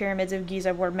obviously the pyramids of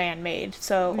Giza were man-made.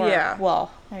 So,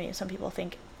 well, I mean, some people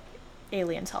think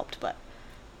aliens helped, but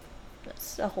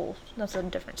that's a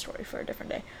different story for a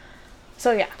different day.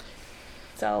 So yeah.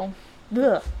 So,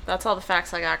 ugh. That's all the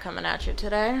facts I got coming at you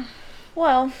today.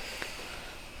 Well,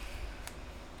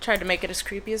 tried to make it as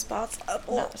creepy as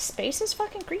possible. no, space is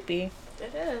fucking creepy.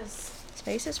 It is.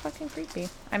 Space is fucking creepy.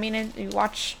 I mean, you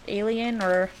watch Alien,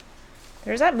 or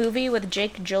there's that movie with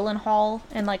Jake Gyllenhaal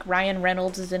and like Ryan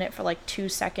Reynolds is in it for like 2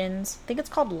 seconds. I think it's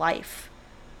called Life.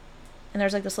 And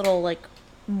there's like this little like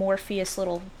Morpheus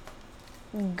little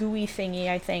gooey thingy,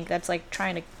 I think, that's like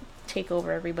trying to take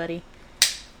over everybody.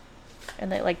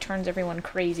 And that like turns everyone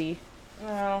crazy.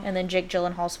 Oh. And then Jake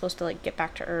Gyllenhaal's supposed to like get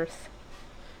back to Earth.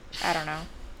 I don't know.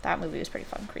 That movie was pretty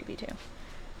fucking creepy too.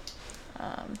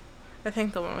 I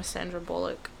think the one with Sandra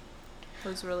Bullock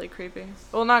was really creepy.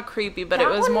 Well, not creepy, but it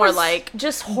that was one more was like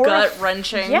just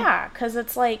gut-wrenching. Yeah, because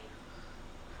it's like,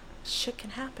 shit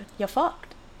can happen. you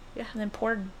fucked. Yeah. And then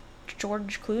poor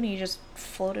George Clooney just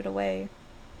floated away,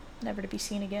 never to be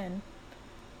seen again.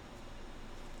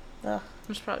 Ugh.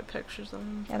 There's probably pictures of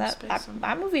him. Yeah, from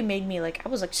that movie made me like, I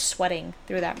was like sweating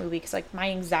through that movie because like my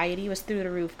anxiety was through the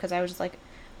roof because I was just like,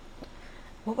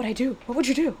 what would I do? What would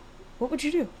you do? What would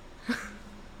you do?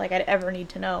 Like I'd ever need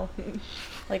to know.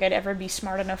 Like I'd ever be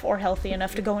smart enough or healthy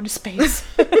enough to go into space.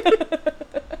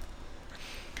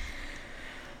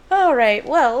 All right,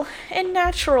 well, in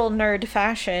natural nerd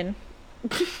fashion,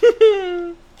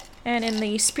 and in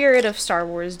the spirit of Star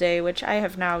Wars Day, which I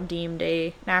have now deemed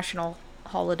a national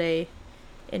holiday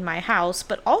in my house,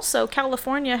 but also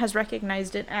California has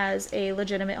recognized it as a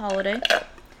legitimate holiday.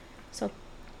 So,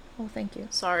 oh, thank you.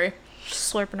 Sorry.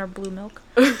 Slurping our blue milk.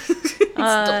 It's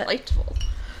delightful.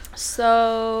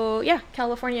 So, yeah,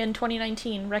 California in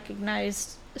 2019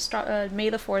 recognized May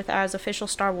the 4th as official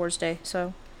Star Wars Day.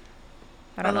 So,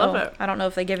 I love it. I don't know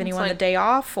if they give anyone like the day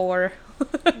off or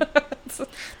the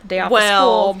day off of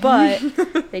school,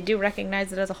 but they do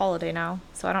recognize it as a holiday now.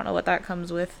 So, I don't know what that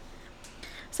comes with.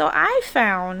 So, I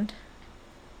found,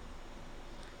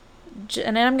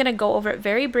 and then I'm going to go over it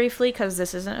very briefly because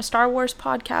this isn't a Star Wars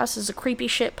podcast, this is a creepy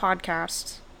shit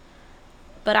podcast.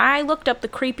 But I looked up the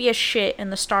creepiest shit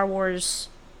in the Star Wars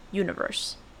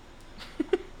universe.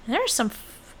 And there's some...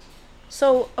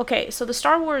 So the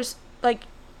Star Wars, like,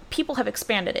 people have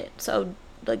expanded it. So,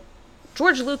 like,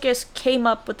 George Lucas came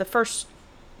up with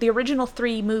the original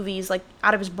 3 movies, like,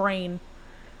 out of his brain.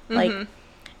 Like,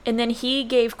 and then he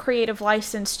gave creative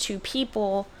license to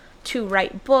people to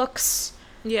write books.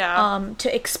 Yeah.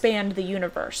 To expand the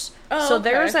universe. Oh, so okay.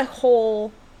 there's a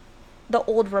whole... The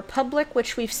Old Republic,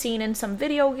 which we've seen in some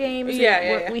video games.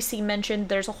 Yeah. We see mentioned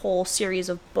there's a whole series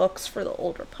of books for the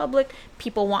Old Republic.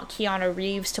 People want Keanu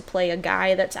Reeves to play a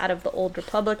guy that's out of the Old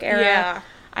Republic era. Yeah.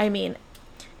 I mean,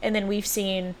 and then we've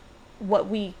seen what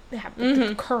we have,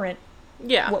 the current,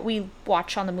 what we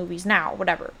watch on the movies now,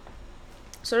 whatever.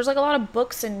 So there's like a lot of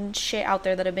books and shit out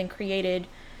there that have been created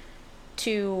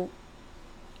to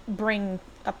bring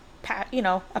a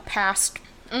past,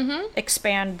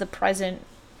 expand the present,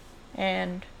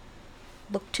 and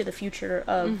look to the future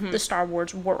of the Star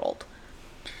Wars world.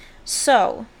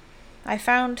 So, I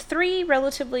found 3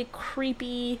 relatively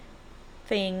creepy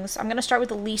things. I'm going to start with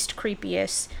the least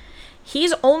creepiest.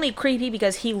 He's only creepy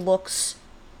because he looks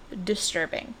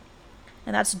disturbing.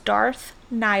 And that's Darth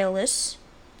Nihilus.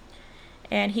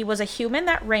 And he was a human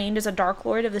that reigned as a Dark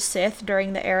Lord of the Sith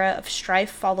during the era of strife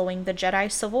following the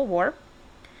Jedi Civil War.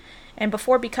 And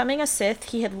before becoming a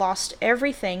Sith, he had lost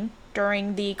everything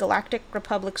during the Galactic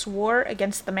Republic's war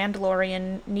against the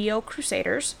Mandalorian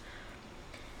Neo-Crusaders.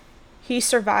 He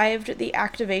survived the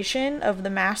activation of the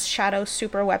mass shadow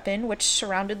superweapon, which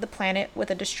surrounded the planet with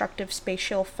a destructive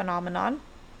spatial phenomenon.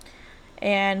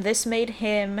 And this made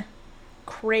him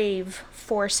crave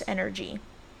Force energy.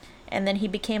 And then he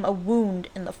became a wound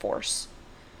in the Force.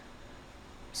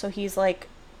 So he's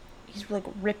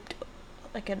ripped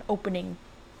like an opening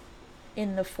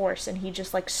in the Force, and he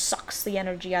just like sucks the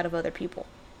energy out of other people.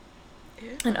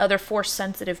 Ew. And other Force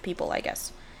sensitive people, I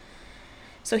guess.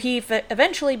 So he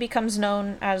eventually becomes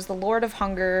known as the Lord of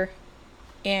Hunger,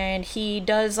 and he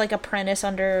does like apprentice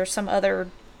under some other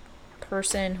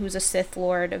person who's a Sith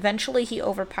Lord. Eventually he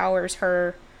overpowers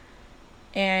her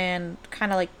and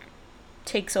kind of like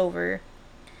takes over.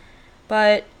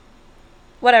 But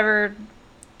whatever,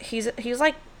 he's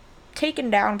like taken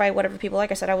down by whatever people.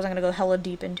 Like I said, I wasn't gonna go hella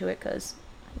deep into it because,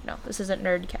 this isn't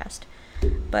Nerdcast.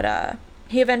 But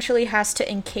he eventually has to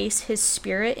encase his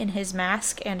spirit in his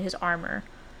mask and his armor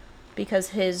because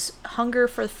his hunger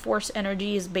for Force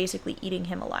energy is basically eating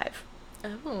him alive.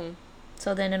 Oh.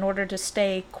 So then in order to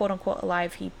stay quote-unquote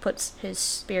alive, he puts his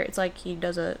spirit, it's like he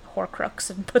does a Horcrux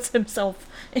and puts himself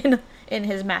in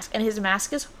his mask. And his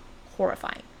mask is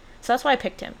horrifying. So that's why I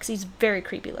picked him, because he's very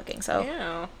creepy looking. So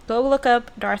Yeah. go look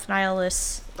up Darth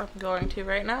Nihilus I'm going to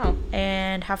right now.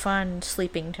 and have fun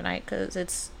sleeping tonight, because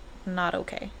it's not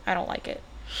okay. I don't like it.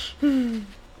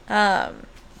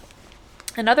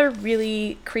 Another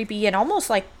really creepy and almost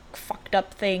like fucked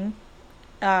up thing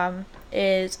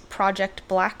is Project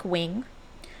Black Wing,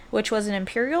 which was an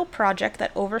Imperial project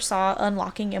that oversaw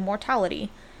unlocking immortality.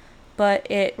 But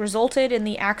it resulted in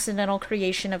the accidental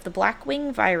creation of the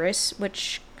Blackwing virus,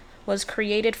 which was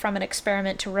created from an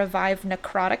experiment to revive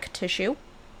necrotic tissue.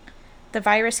 The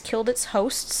virus killed its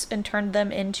hosts and turned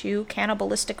them into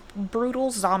cannibalistic, brutal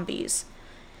zombies.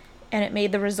 And it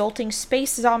made the resulting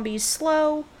space zombies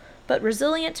slow, but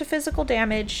resilient to physical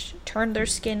damage, turned their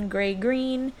skin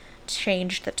gray-green,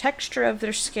 changed the texture of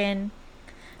their skin,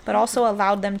 but also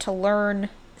allowed them to learn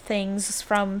things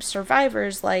from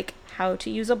survivors like how to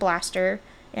use a blaster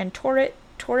and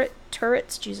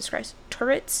turrets, Jesus Christ,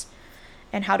 turrets,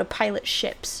 and how to pilot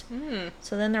ships.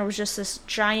 So then there was just this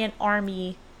giant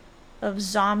army of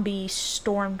zombie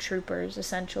stormtroopers,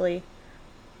 essentially,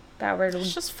 that were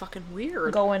It's just fucking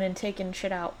weird. going and taking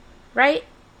shit out. Right?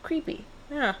 Creepy.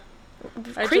 Yeah.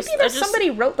 Somebody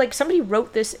wrote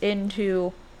this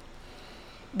into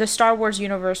the Star Wars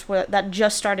universe that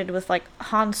just started with, like,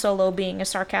 Han Solo being a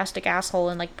sarcastic asshole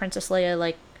and, like, Princess Leia,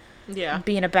 like,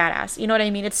 being a badass. You know what I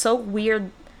mean? It's so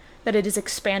weird that it is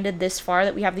expanded this far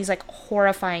that we have these, like,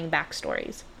 horrifying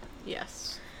backstories.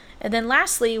 Yes. And then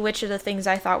lastly, which of the things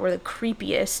I thought were the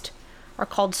creepiest, are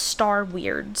called Star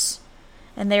Weirds.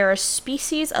 And they are a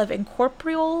species of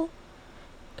incorporeal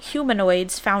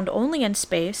humanoids found only in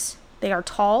space. They are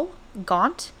tall,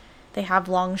 gaunt, they have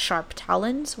long sharp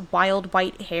talons, wild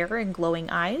white hair, and glowing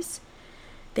eyes.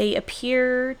 They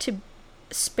appear to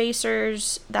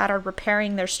spacers that are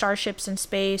repairing their starships in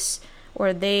space,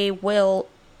 or they will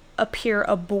appear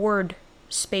aboard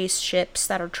spaceships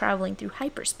that are traveling through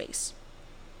hyperspace.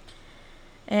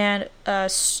 And a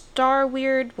Star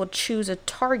Weird will choose a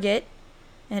target,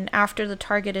 and after the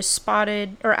target is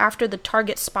spotted, or after the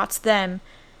target spots them,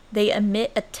 they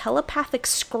emit a telepathic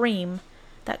scream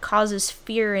that causes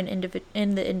fear in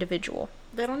the individual.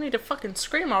 They don't need to fucking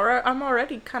scream. I'm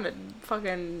already kind of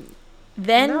fucking...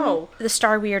 Then No. the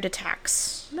Star Weird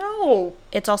attacks. No.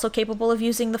 It's also capable of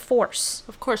using the Force.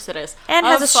 Of course it is. And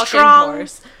has a fucking strong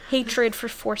Force. hatred for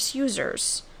Force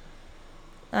users.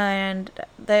 And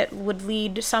that would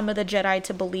lead some of the Jedi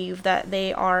to believe that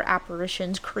they are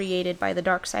apparitions created by the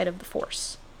dark side of the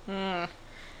Force. They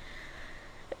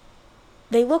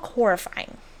look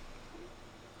horrifying.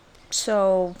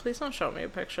 So... Please don't show me a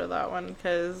picture of that one,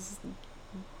 because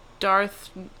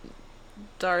Darth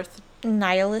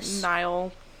Nihilus.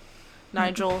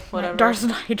 Nigel, whatever. Darth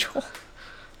Nigel.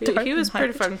 He was pretty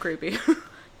Nigel. fucking creepy.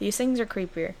 These things are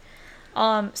creepier.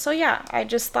 So yeah, I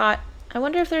just thought, I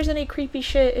wonder if there's any creepy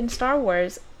shit in Star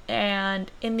Wars,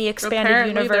 and in the expanded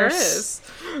Apparently universe,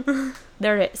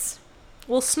 there is.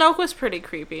 Well, Snoke was pretty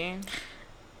creepy.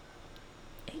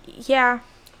 Yeah.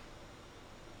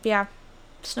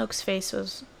 Snoke's face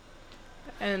was...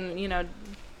 And,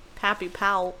 Pappy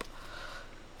Palp.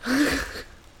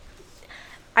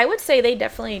 I would say they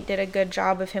definitely did a good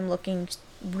job of him looking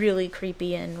really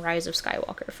creepy in Rise of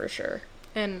Skywalker, for sure.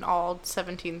 And all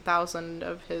 17,000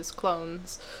 of his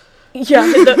clones.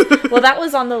 Yeah, well, that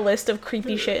was on the list of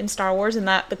creepy shit in Star Wars, and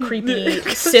that the creepy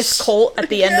Sith cult at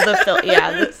the end of the film.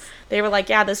 Yeah, they were like,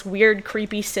 yeah, this weird,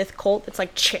 creepy Sith cult that's,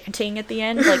 like, chanting at the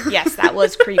end. Like, yes, that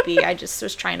was creepy. I just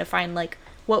was trying to find, like,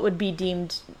 what would be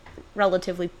deemed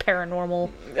relatively paranormal.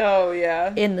 Oh,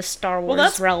 yeah. In the Star Wars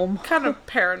that's realm. Kind of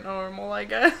paranormal, I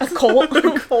guess. A cult?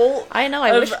 A cult. I know,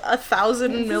 I wish...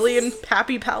 1,000 million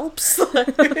Pappy Palps.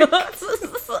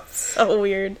 So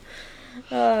weird.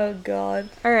 Oh, God.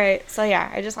 Alright, so yeah,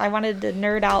 I wanted to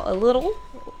nerd out a little,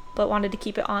 but wanted to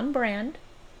keep it on brand.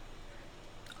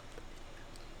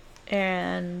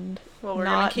 And Well, we're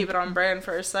going to keep it on brand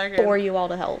for a second. bore you all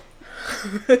to hell.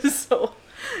 So,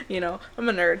 I'm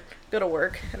a nerd. Go to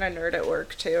work, and I nerd at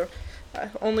work, too.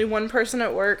 Only one person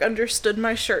at work understood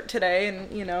my shirt today,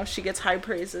 and, she gets high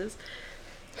praises.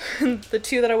 The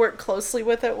two that I work closely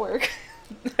with at work,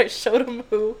 I showed them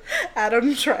who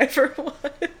Adam Driver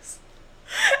was.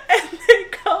 And they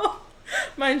go,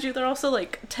 mind you, they're also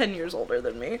like 10 years older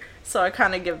than me, so I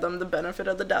kind of give them the benefit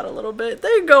of the doubt a little bit.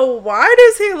 They go, why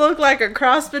does he look like a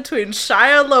cross between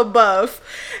Shia LaBeouf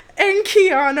and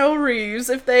Keanu Reeves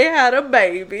if they had a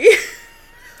baby?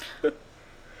 And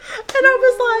I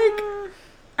was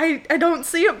like, I don't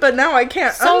see it, but now I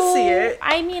can't unsee it.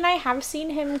 I mean, I have seen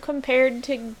him compared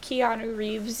to Keanu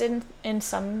Reeves in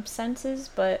some senses,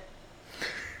 but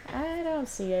I don't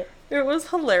see it. It was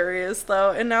hilarious,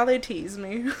 though, and now they tease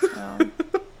me. Oh.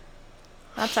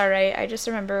 That's alright. I just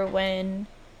remember when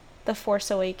The Force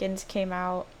Awakens came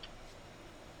out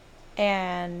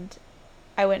and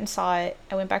I went and saw it.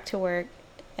 I went back to work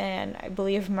and I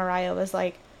believe Mariah was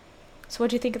like, so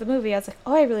what'd you think of the movie? I was like,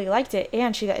 oh, I really liked it.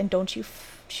 And she got, and don't you,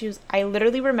 she was, I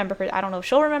literally remember her, I don't know if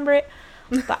she'll remember it,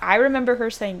 but I remember her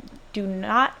saying, do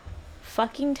not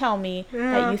fucking tell me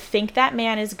that you think that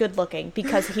man is good looking,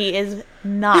 because he is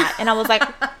not. And I was like,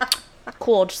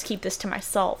 cool, just keep this to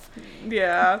myself.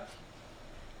 Yeah.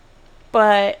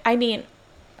 But, I mean,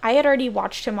 I had already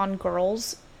watched him on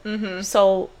Girls,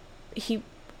 so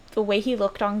the way he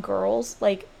looked on Girls,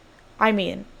 like, I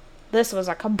mean, this was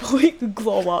a complete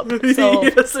glow up. So,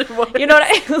 Yes, it was. you know what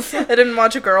I was I didn't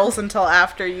watch Girls until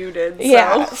after you did. So.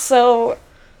 Yeah, so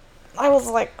I was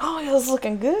like, oh, he was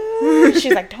looking good.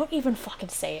 She's like, don't even fucking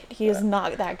say it. He is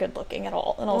not that good looking at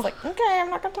all. And I was like, okay, I'm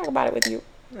not going to talk about it with you.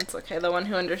 It's okay. The one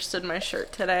who understood my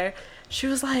shirt today, she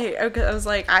was like, okay, I was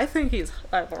like, I think he's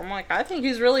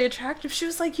really attractive. She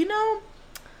was like,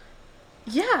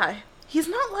 yeah, he's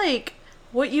not like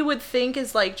what you would think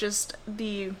is like just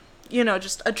the,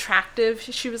 just attractive.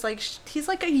 She was like, he's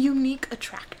like a unique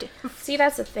attractive. See,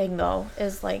 that's the thing, though,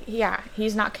 is like, yeah,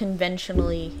 he's not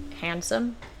conventionally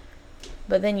handsome.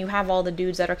 But then you have all the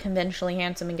dudes that are conventionally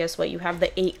handsome, and guess what? You have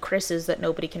the 8 Chris's that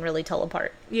nobody can really tell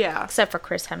apart. Yeah. Except for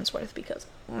Chris Hemsworth, because...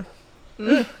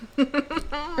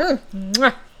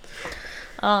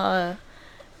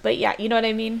 But yeah, you know what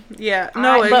I mean? Yeah.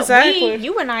 No, exactly. But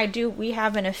you and I we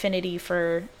have an affinity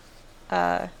for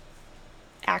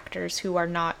actors who are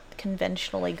not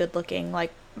conventionally good looking,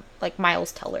 like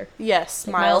Miles Teller. Yes,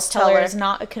 Like, Miles Teller is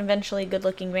not a conventionally good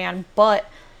looking man, but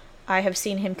I have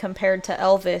seen him compared to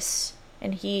Elvis,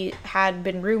 and he had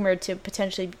been rumored to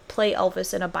potentially play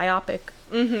Elvis in a biopic.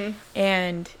 Mm-hmm.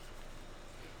 And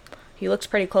he looks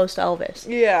pretty close to Elvis.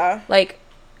 Yeah. Like,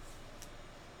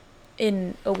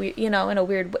 in a weird, in a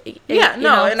weird way. Yeah,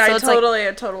 no, and so I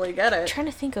totally get it. I'm trying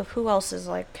to think of who else is,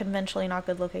 like, conventionally not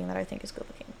good looking that I think is good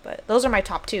looking. But those are my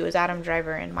top 2, is Adam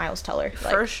Driver and Miles Teller.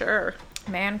 Like, for sure.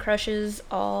 Man crushes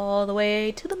all the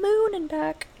way to the moon and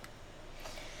back.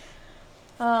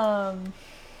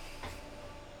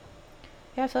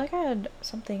 Yeah, I feel like I had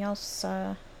something else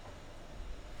to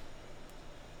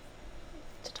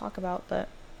talk about, but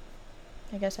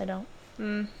I guess I don't.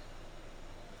 I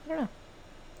don't know.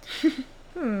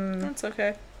 That's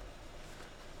okay.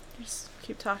 Just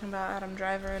keep talking about Adam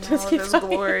Driver and Just all keep of his talking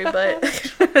glory, but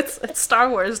it's Star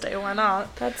Wars Day, why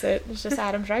not? That's it. It's just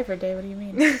Adam Driver Day. What do you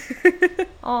mean?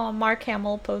 Oh, Mark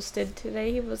Hamill posted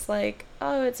today. He was like,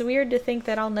 oh, it's weird to think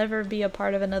that I'll never be a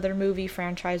part of another movie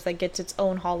franchise that gets its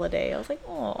own holiday. I was like,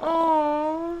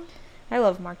 oh. I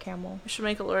love Mark Hamill. We should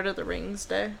make a Lord of the Rings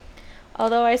Day.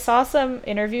 Although I saw some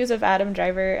interviews of Adam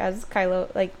Driver as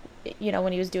Kylo, like,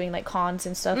 when he was doing, like, cons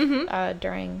and stuff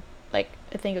during, like,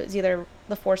 I think it was either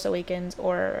The Force Awakens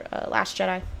or Last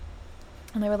Jedi.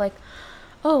 And they were like,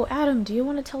 oh, Adam, do you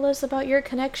want to tell us about your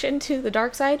connection to the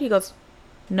dark side? He goes,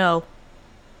 no.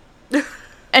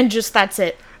 And just, that's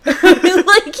it.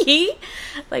 That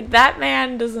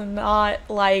man does not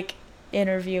like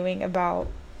interviewing about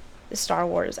Star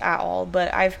Wars at all,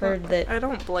 but I've heard that I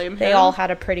don't blame him. They all had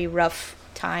a pretty rough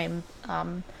time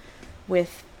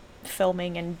with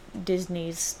filming and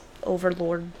Disney's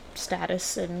overlord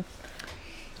status, and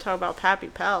talk about Pappy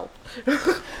Pal.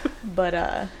 but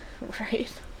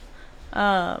right.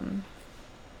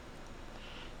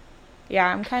 Yeah,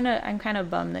 I'm kind of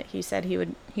bummed that he said he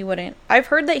wouldn't. I've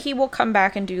heard that he will come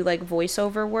back and do, like,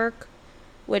 voiceover work,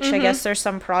 which I guess there's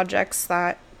some projects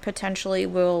that potentially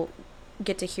will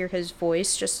get to hear his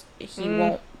voice, just he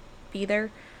won't be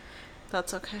there.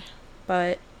 That's okay.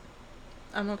 But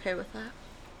I'm okay with that.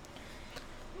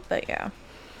 But yeah.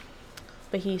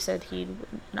 But he said he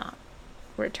would not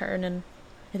return, and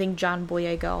I think John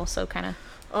Boyega also kind of...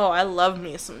 Oh, I love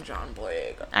me some John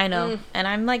Boyega. I know. And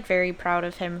I'm, like, very proud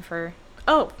of him for...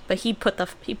 Oh, but he put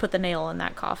the nail in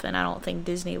that coffin. I don't think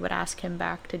Disney would ask him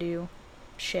back to do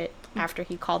shit after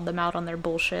he called them out on their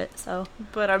bullshit, so...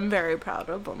 But I'm very proud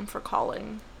of him for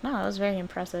calling. No, it was very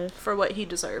impressive. For what he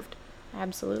deserved.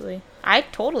 Absolutely. I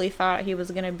totally thought he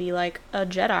was gonna be, like, a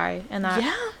Jedi, and that...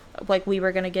 Yeah. Like, we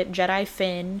were gonna get Jedi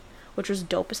Finn, which was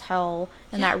dope as hell,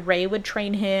 and that Rey would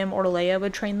train him, or Leia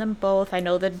would train them both. I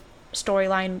know the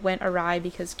storyline went awry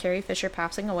because Carrie Fisher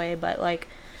passing away, but, like,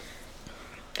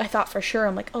 I thought for sure,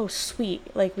 I'm like, oh,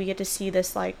 sweet, like, we get to see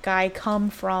this, like, guy come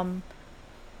from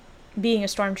being a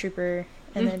stormtrooper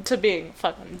and then to being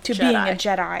fucking to Jedi. being a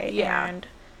Jedi, yeah. And,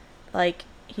 like,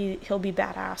 he'll be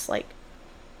badass. Like,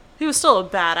 he was still a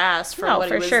badass for what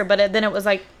he was. for sure, but then it was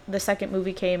like the second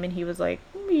movie came and he was like,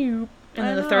 meow. And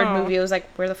then the third movie, it was like,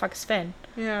 where the fuck is Finn?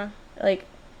 Yeah. Like,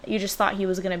 You just thought he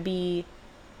was gonna be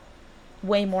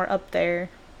way more up there,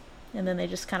 and then they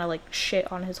just kind of like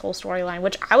shit on his whole storyline,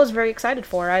 which I was very excited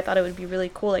for. I thought it would be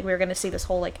really cool. Like, we were gonna see this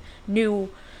whole like new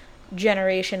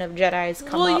generation of Jedis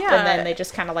come up, and then they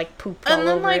just kind of like pooped all over it.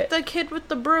 And then like the kid with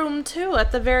the broom too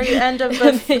at the very end of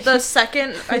the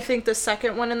second, I think the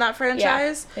second one in that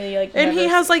franchise. Yeah. And he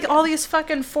has like all these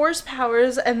fucking force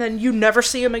powers, and then you never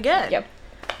see him again. Yep.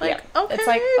 Like, okay. It's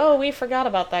like, oh, we forgot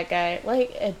about that guy.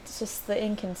 Like, it's just the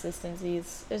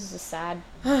inconsistencies. It's just sad.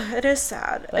 It is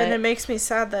sad. But and it makes me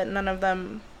sad that none of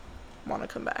them want to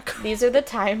come back. These are the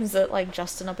times that, like,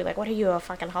 Justin will be like, what are you, a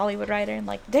fucking Hollywood writer? And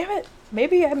like, damn it,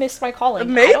 maybe I missed my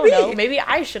calling. Maybe. I don't know. Maybe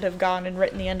I should have gone and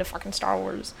written the end of fucking Star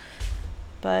Wars.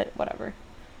 But whatever.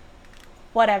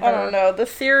 I don't know. The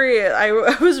theory, I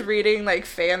was reading, like,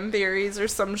 fan theories or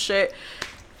some shit.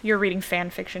 You're reading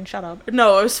fan fiction, shut up.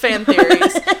 No, it was fan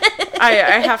theories.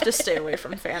 I have to stay away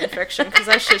from fan fiction because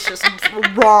that shit's just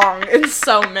wrong in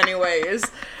so many ways.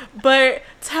 But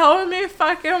tell me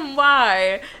fucking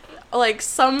why. Like,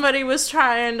 somebody was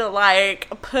trying to, like,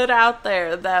 put out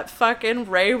there that fucking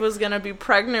Rey was gonna be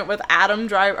pregnant with Ben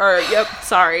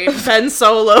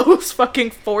Solo's fucking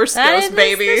Force Ghost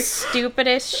baby. That's the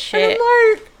stupidest shit. And I'm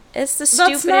like, it's the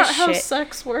stupidest shit. That's not how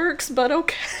sex works, but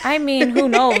okay. I mean, who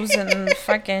knows in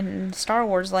fucking Star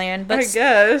Wars land, but I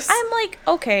guess. I'm like,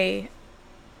 okay.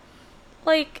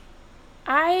 Like,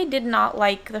 I did not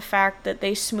like the fact that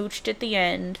they smooched at the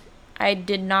end. I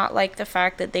did not like the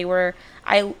fact that they were,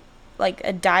 like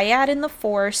a dyad in the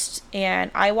Force,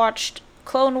 and I watched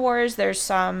Clone Wars. There's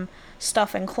some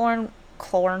stuff in Corn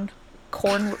Wars.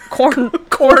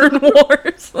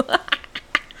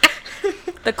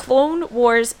 The Clone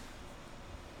Wars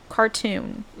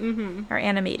cartoon, or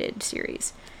animated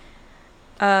series.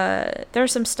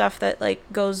 There's some stuff that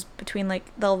like goes between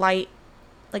like the light,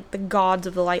 like the gods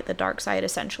of the light, the dark side,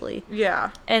 essentially.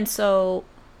 Yeah. And so,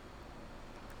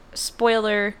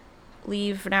 spoiler,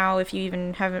 leave now if you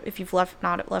even haven't, if you've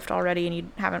not left already and you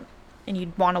haven't, and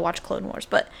you want to watch Clone Wars,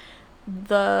 but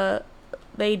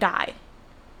they die.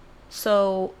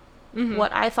 So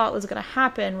what I thought was going to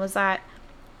happen was that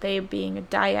they, being a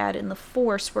dyad in the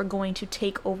Force, were going to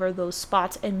take over those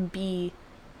spots and be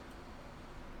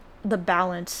the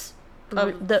balance,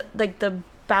 the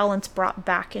balance brought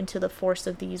back into the Force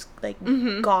of these like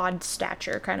god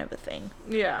stature kind of a thing.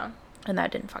 Yeah. And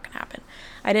that didn't fucking happen.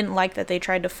 I didn't like that they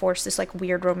tried to force this, like,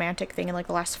 weird romantic thing in, like,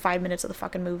 the last 5 minutes of the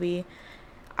fucking movie.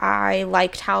 I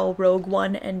liked how Rogue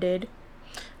One ended.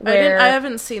 Where, I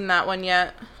haven't seen that one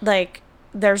yet. Like,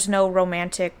 there's no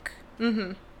romantic...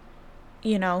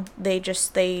 You know, they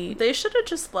should have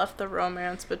just left the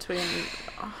romance between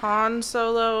Han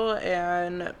Solo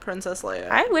and Princess Leia.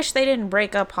 I wish they didn't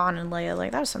break up Han and Leia.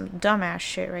 Like, that was some dumbass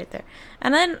shit right there.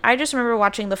 And then I just remember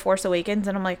watching The Force Awakens,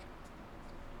 and I'm like,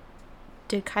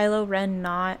 Did Kylo Ren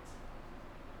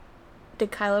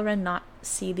not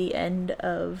see the end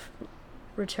of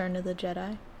Return of the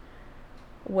Jedi?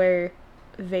 Where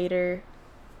Vader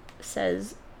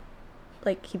says,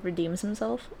 like, he redeems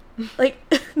himself? Like,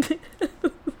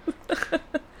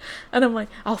 and I'm like,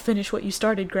 I'll finish what you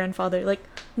started, grandfather. Like,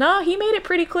 no, he made it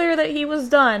pretty clear that he was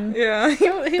done. Yeah,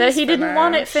 that he didn't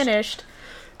want it finished.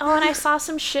 Oh, and I saw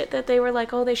some shit that they were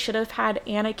like, oh, they should have had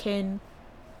Anakin,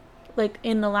 like,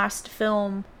 in the last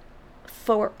film,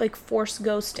 Force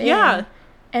Ghost in. Yeah.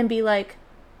 And be like,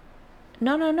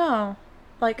 no.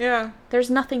 Like, yeah. There's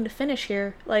nothing to finish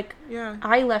here. Like, yeah.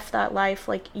 I left that life.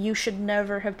 Like, you should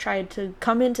never have tried to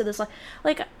come into this life.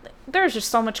 Like, there's just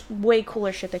so much way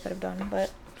cooler shit they could have done,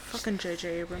 but... Fucking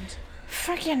J.J. Abrams.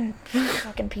 Fucking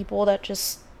people that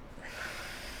just...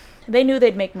 They knew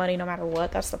they'd make money no matter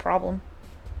what. That's the problem.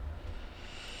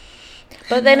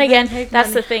 But then again,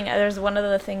 that's the thing. There's one of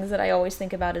the things that I always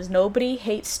think about is nobody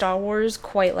hates Star Wars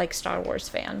quite like Star Wars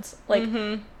fans. Like,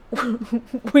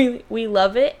 we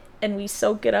love it and we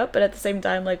soak it up, but at the same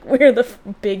time, like, we're the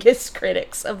biggest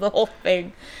critics of the whole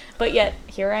thing. But yet,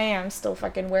 here I am, still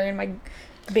fucking wearing my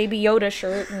Baby Yoda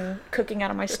shirt and cooking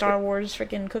out of my Star Wars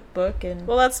freaking cookbook. And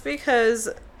well, that's because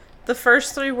the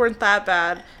first three weren't that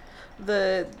bad.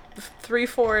 The 3,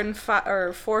 4, and 5,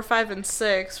 or 4, 5, and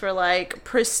 6 were like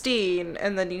pristine,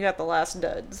 and then you got the last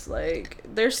duds. Like,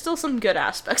 there's still some good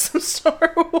aspects of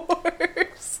Star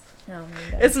Wars. Oh,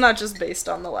 it's not just based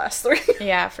on the last 3.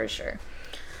 Yeah, for sure.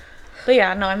 But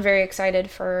yeah, no, I'm very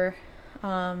excited for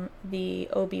the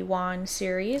Obi-Wan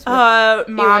series. My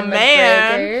Ewan man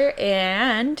McGregor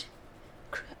and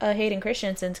Hayden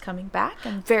Christensen's coming back.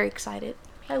 I'm very excited.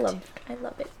 I love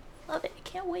it. I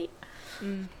can't wait.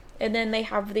 And then they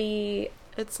have the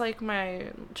It's like my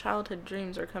childhood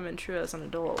dreams are coming true as an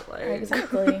adult. Like.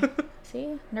 Exactly.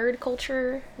 See? Nerd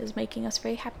culture is making us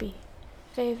very happy.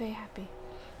 Very, very happy.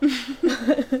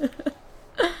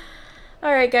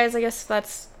 Alright, guys, I guess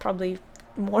that's probably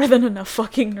more than enough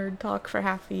fucking nerd talk for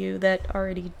half of you that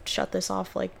already shut this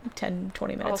off like 10,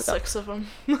 20 minutes All ago. 6 of them.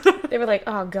 They were like,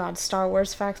 oh god, Star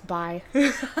Wars facts, bye.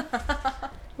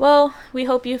 Well, we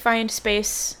hope you find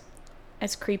space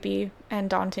as creepy and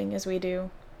daunting as we do.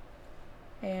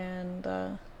 And,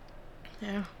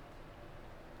 Yeah.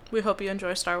 We hope you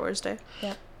enjoy Star Wars Day.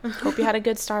 Yep. Hope you had a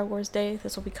good Star Wars Day.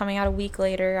 This will be coming out a week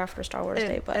later after Star Wars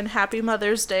Day. But and happy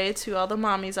Mother's Day to all the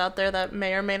mommies out there that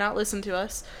may or may not listen to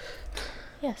us.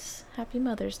 Yes, happy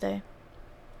Mother's Day.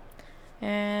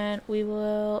 And we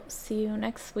will see you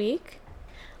next week.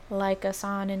 Like us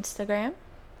on Instagram.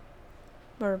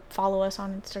 Or follow us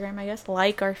on Instagram, I guess.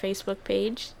 Like our Facebook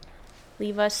page.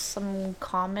 Leave us some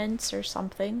comments or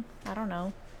something. I don't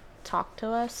know. Talk to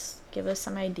us. Give us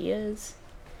some ideas.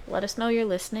 Let us know you're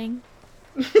listening.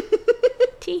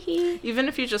 Teehee. Even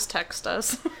if you just text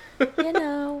us. You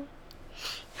know.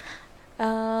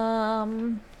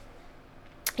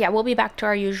 Yeah, we'll be back to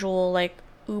our usual, like,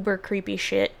 uber creepy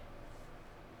shit.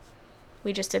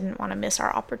 We just didn't want to miss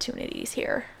our opportunities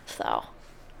here. So,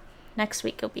 next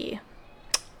week will be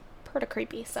pretty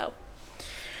creepy, so.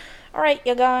 Alright,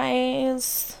 you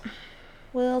guys.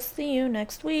 We'll see you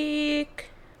next week.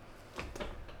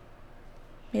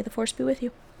 May the force be with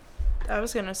you. I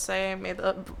was gonna say, may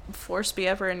the force be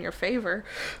ever in your favor.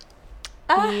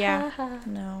 Yeah.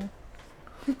 No.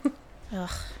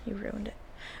 Ugh, you ruined it.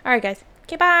 Alright, guys.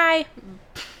 Okay, bye.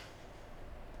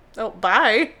 Oh,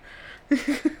 bye.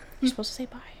 You're supposed to say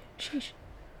bye. Sheesh.